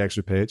Playboy that had the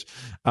extra page.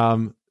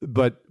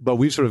 But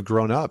we've sort of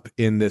grown up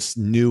in this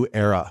new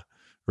era,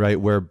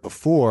 right? Where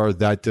before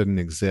that didn't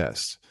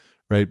exist,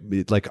 right?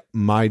 Like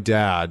my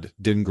dad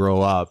didn't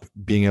grow up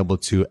being able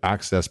to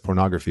access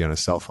pornography on a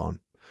cell phone.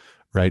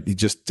 Right. It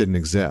just didn't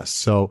exist.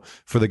 So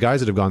for the guys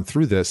that have gone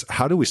through this,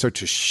 how do we start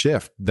to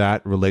shift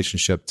that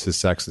relationship to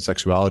sex and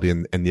sexuality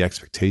and the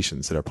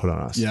expectations that are put on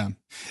us? Yeah.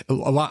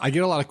 I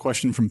get a lot of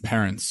questions from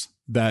parents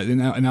that, and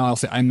now I'll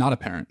say I'm not a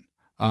parent,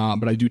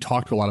 but I do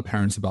talk to a lot of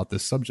parents about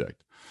this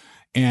subject.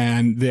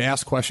 And they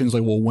ask questions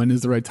like, well, when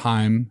is the right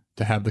time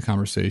to have the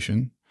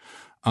conversation?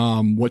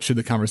 What should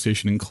the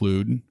conversation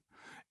include?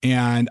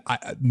 And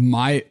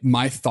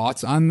my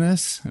thoughts on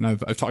this, and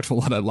I've talked to a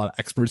lot of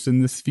experts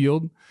in this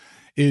field,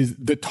 is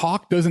the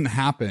talk doesn't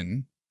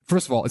happen.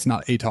 First of all, it's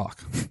not a talk.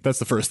 That's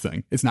the first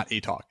thing. It's not a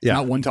talk. It's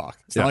not one talk.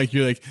 It's not like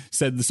you're like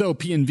said, so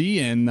P and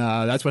V and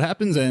that's what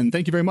happens. And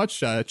thank you very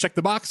much. Check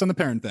the box on the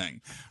parent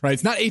thing, right?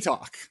 It's not a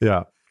talk.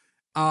 Yeah.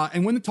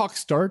 And when the talk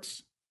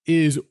starts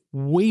is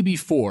way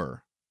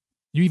before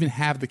you even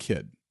have the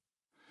kid.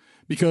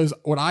 Because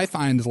what I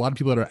find is a lot of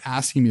people that are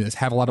asking me this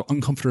have a lot of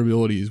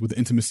uncomfortabilities with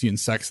intimacy and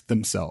sex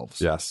themselves.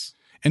 Yes.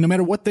 And no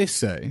matter what they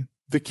say,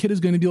 the kid is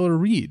going to be able to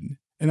read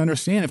and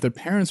understand if their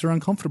parents are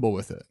uncomfortable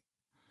with it.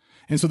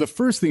 And so the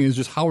first thing is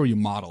just how are you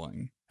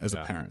modeling as a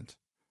parent?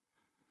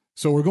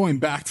 So we're going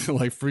back to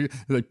like pre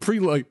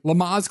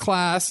Lamaze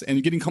class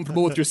and getting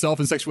comfortable with yourself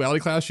and sexuality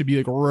class should be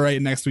like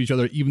right next to each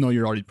other, even though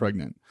you're already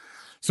pregnant.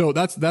 So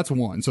that's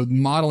one. So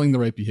modeling the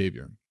right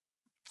behavior.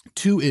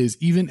 2 is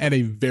even at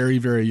a very,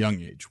 very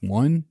young age,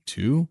 1,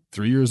 2,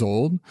 3 years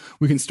old,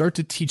 we can start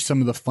to teach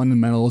some of the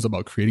fundamentals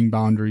about creating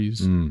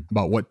boundaries,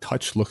 about what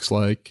touch looks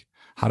like,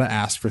 how to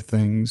ask for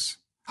things,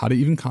 how to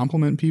even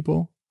compliment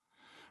people,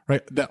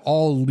 right? That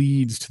all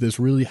leads to this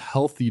really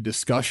healthy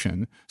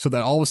discussion so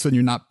that all of a sudden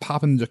you're not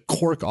popping the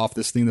cork off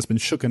this thing that's been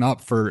shooken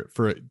up for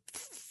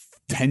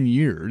 10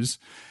 years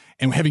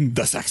and having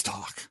the sex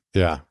talk.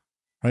 Yeah.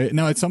 Right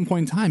now, at some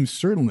point in time,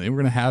 certainly we're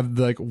going to have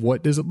like,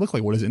 what does it look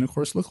like? What does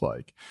intercourse look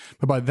like?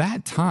 But by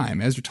that time,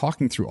 as you're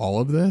talking through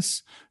all of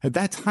this, at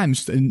that time,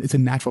 it's a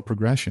natural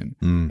progression.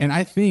 And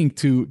I think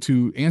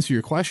to answer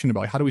your question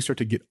about how do we start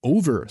to get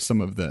over some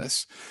of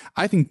this,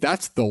 I think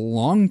that's the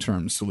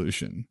long-term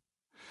solution.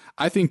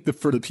 I think that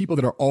for the people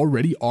that are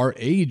already our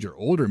age or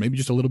older, maybe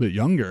just a little bit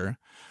younger,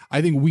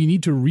 I think we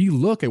need to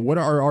relook at what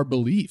are our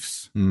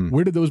beliefs.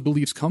 Where did those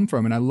beliefs come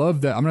from? And I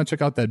love that. I'm going to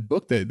check out that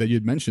book that you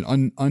had mentioned,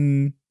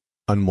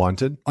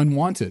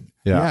 Unwanted.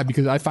 Yeah,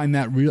 because I find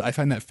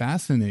that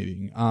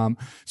fascinating.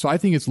 So I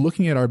think it's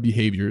looking at our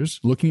behaviors,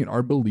 looking at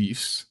our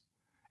beliefs,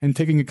 and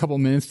taking a couple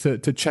minutes to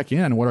check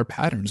in on what our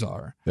patterns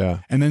are. Yeah.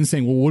 And then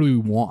saying, well, what do we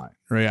want?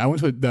 Right. I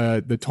went to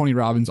the Tony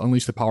Robbins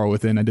Unleash the Power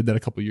Within. I did that a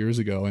couple of years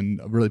ago. And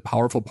a really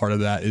powerful part of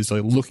that is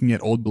like looking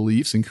at old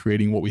beliefs and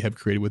creating what we have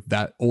created with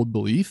that old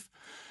belief.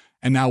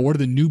 And now what are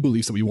the new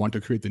beliefs that we want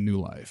to create the new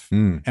life?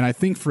 And I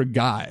think for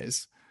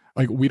guys,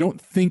 like we don't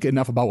think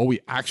enough about what we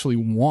actually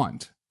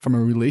want from a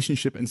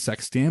relationship and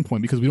sex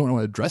standpoint, because we don't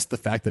want to address the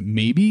fact that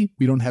maybe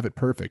we don't have it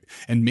perfect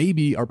and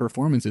maybe our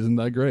performance isn't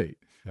that great.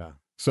 Yeah.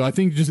 So I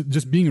think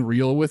just being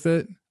real with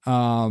it,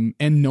 and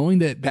knowing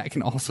that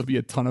can also be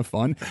a ton of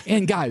fun.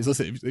 And guys,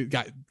 listen,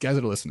 guys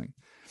that are listening,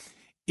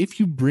 if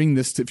you bring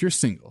this to, if you're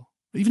single,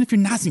 even if you're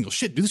not single,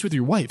 shit, do this with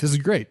your wife. This is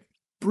great.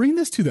 Bring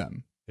this to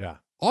them. Yeah.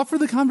 Offer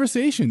the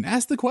conversation,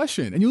 ask the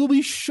question, and you'll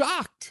be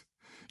shocked.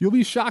 You'll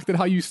be shocked at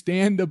how you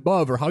stand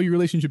above or how your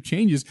relationship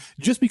changes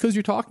just because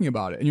you're talking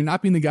about it. And you're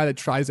not being the guy that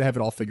tries to have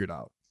it all figured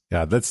out.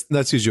 Yeah. That's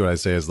usually what I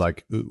say is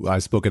like, I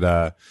spoke at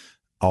a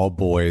all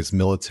boys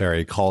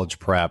military college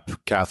prep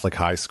Catholic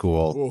high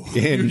school.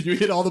 You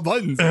hit all the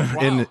buttons.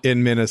 Wow.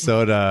 in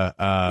Minnesota.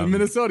 In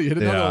Minnesota, you hit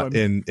another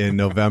one. in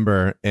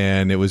November.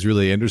 And it was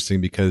really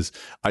interesting because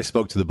I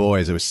spoke to the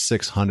boys. It was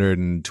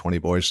 620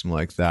 boys, something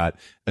like that.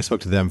 I spoke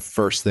to them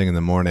first thing in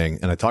the morning,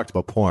 and I talked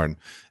about porn,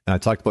 and I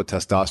talked about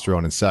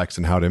testosterone and sex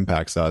and how it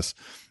impacts us.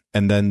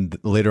 And then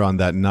later on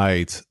that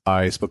night,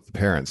 I spoke to the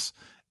parents,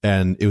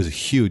 and it was a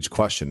huge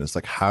question. It's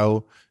like,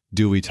 how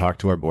do we talk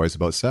to our boys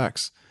about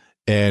sex?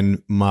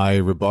 And my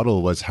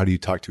rebuttal was, how do you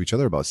talk to each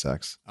other about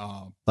sex?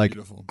 Oh, like,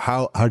 beautiful.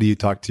 How do you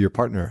talk to your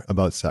partner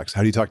about sex?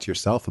 How do you talk to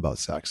yourself about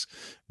sex?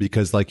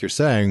 Because like you're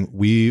saying,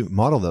 we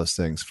model those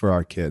things for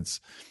our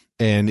kids.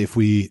 And if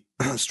we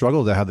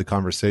struggle to have the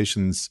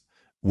conversations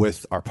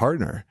with our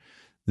partner,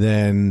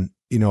 then,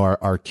 you know,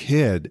 our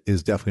kid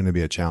is definitely going to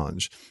be a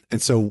challenge.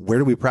 And so where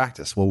do we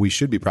practice? Well, we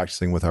should be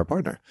practicing with our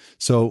partner.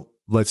 So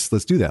let's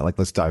do that. Like,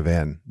 let's dive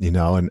in, you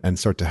know, and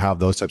start to have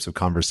those types of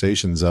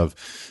conversations of,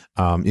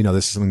 you know,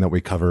 this is something that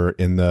we cover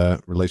in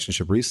the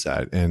relationship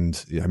reset.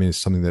 And I mean, it's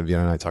something that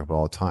Vienna and I talk about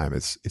all the time.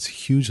 It's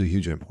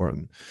hugely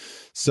important.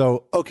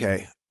 So,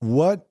 okay.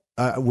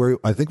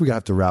 I think we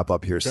have to wrap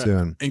up here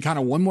soon. And kind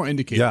of one more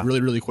indicator,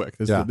 really quick.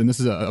 This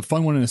is a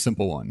fun one and a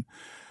simple one.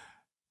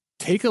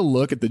 Take a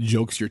look at the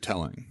jokes you're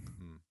telling.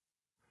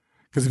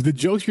 Because if the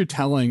jokes you're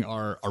telling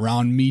are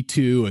around Me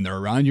Too and they're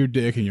around your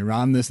dick and you're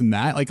around this and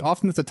that, like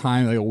often it's a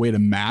time, like a way to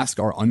mask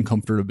our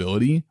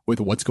uncomfortability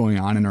with what's going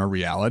on in our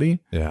reality.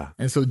 Yeah.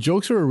 And so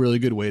jokes are a really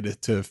good way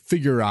to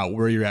figure out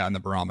where you're at in the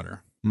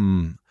barometer.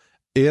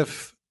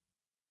 If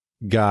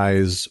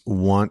guys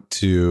want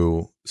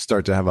to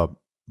start to have a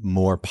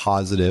more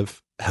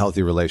positive,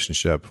 healthy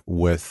relationship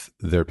with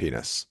their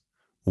penis,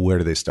 where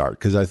do they start?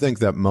 Because I think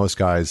that most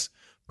guys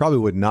probably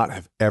would not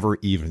have ever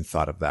even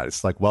thought of that.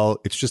 It's like,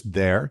 well, it's just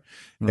there.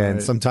 Right.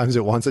 And sometimes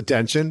it wants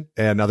attention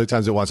and other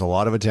times it wants a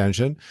lot of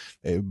attention.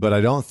 But I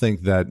don't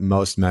think that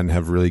most men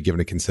have really given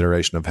a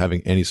consideration of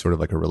having any sort of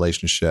like a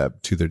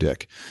relationship to their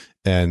dick.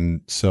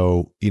 And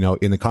so, you know,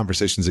 in the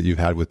conversations that you've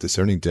had with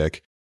Discerning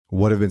Dick,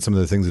 what have been some of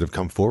the things that have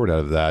come forward out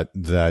of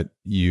that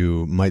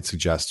you might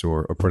suggest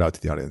or put out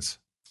to the audience?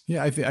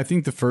 Yeah, I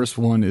think the first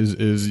one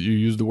is you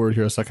used the word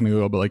here a second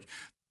ago, but like,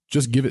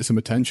 just give it some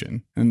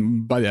attention.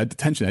 And by that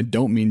attention, I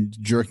don't mean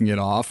jerking it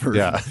off or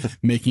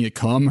making it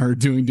come or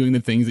doing the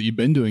things that you've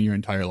been doing your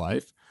entire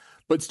life,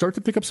 but start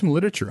to pick up some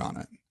literature on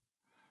it.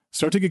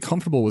 Start to get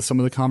comfortable with some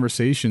of the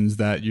conversations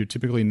that you're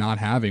typically not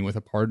having with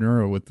a partner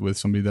or with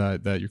somebody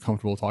that you're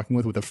comfortable talking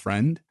with a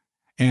friend.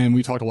 And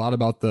we talked a lot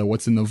about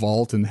what's in the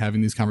vault and having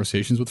these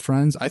conversations with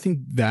friends. I think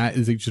that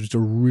is just a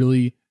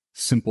really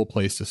simple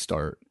place to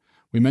start.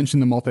 We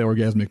mentioned the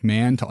multi-orgasmic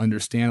man to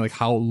understand like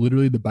how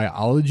literally the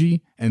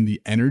biology and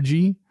the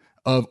energy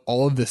of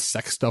all of this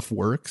sex stuff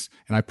works.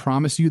 And I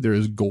promise you there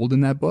is gold in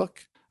that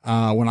book.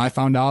 When I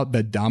found out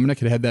that Dominic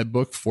had that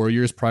book 4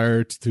 years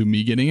prior to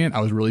me getting it,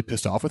 I was really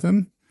pissed off with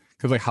him.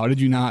 Cause like, how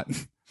did you not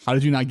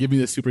give me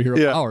this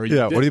superhero power?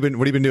 What have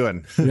you been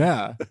doing?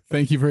 Yeah.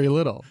 Thank you very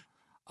little.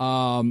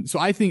 So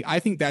I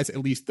think that's at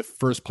least the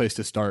first place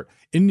to start.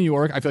 In New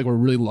York, I feel like we're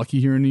really lucky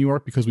here in New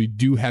York because we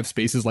do have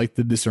spaces like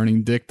the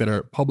Discerning Dick that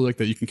are public,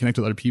 that you can connect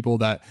with other people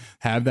that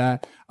have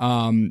that.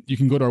 You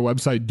can go to our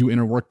website,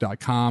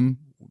 doinnerwork.com,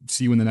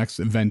 see when the next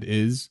event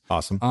is.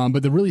 Awesome.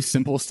 But the really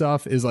simple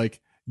stuff is like,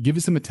 give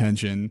it some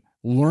attention,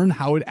 learn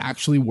how it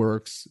actually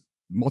works.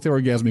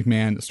 Multi-orgasmic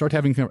man, start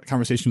having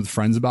conversations with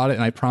friends about it.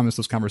 And I promise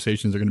those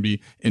conversations are going to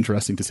be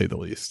interesting to say the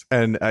least.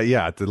 And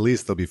at the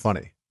least, they'll be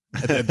funny.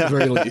 At the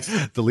very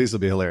least. The least will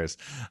be hilarious.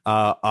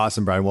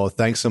 Awesome, Bryan. Well,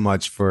 thanks so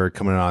much for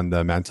coming on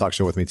the Man Talk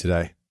Show with me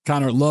today.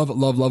 Connor, love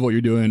what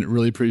you're doing.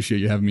 Really appreciate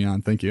you having me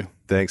on. Thank you.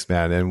 Thanks,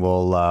 man. And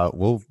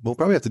we'll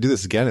probably have to do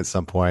this again at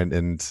some point.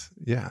 And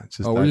yeah,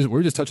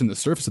 we're just touching the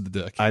surface of the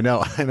dick. I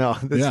know.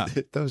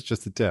 That was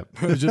just a tip.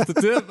 Just a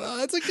tip. Oh,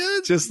 that's a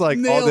good. Just like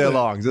all day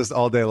long. Just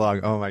all day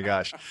long. Oh my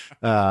gosh.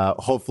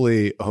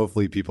 Hopefully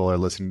people are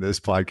listening to this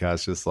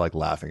podcast just like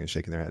laughing and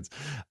shaking their heads.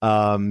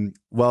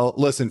 Well,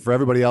 listen, for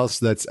everybody else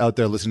that's out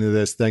there listening to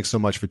this, thanks so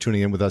much for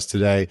tuning in with us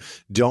today.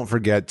 Don't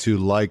forget to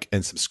like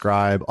and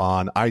subscribe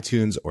on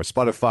iTunes or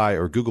Spotify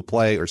or Google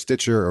Play or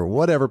Stitcher or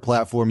whatever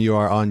platform you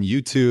are on,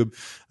 YouTube,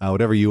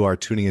 whatever you are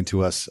tuning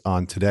into us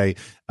on today.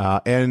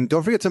 And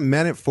don't forget to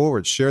man it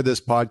forward. Share this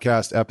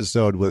podcast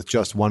episode with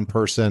just one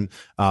person.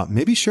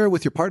 Maybe share it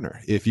with your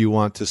partner if you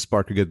want to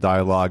spark a good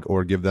dialogue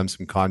or give them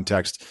some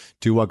context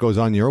to what goes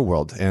on in your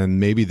world.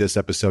 And maybe this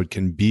episode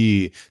can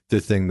be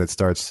the thing that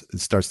starts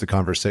the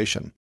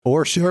conversation.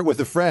 Or share it with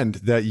a friend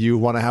that you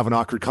want to have an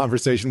awkward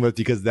conversation with,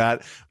 because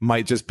that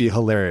might just be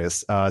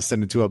hilarious.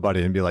 Send it to a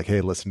buddy and be like,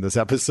 hey, listen to this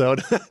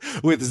episode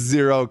with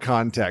zero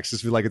context.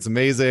 Just be like, it's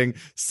amazing.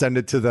 Send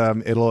it to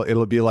them.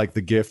 It'll be like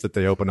the gift that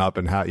they open up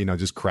and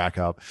just crack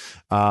up.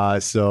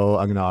 So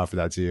I'm going to offer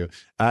that to you.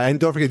 And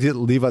don't forget to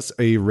leave us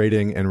a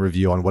rating and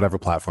review on whatever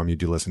platform you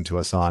do listen to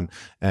us on.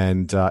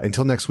 And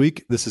until next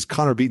week, this is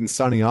Connor Beaton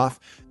signing off.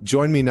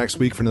 Join me next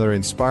week for another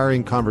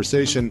inspiring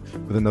conversation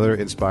with another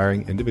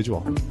inspiring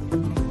individual.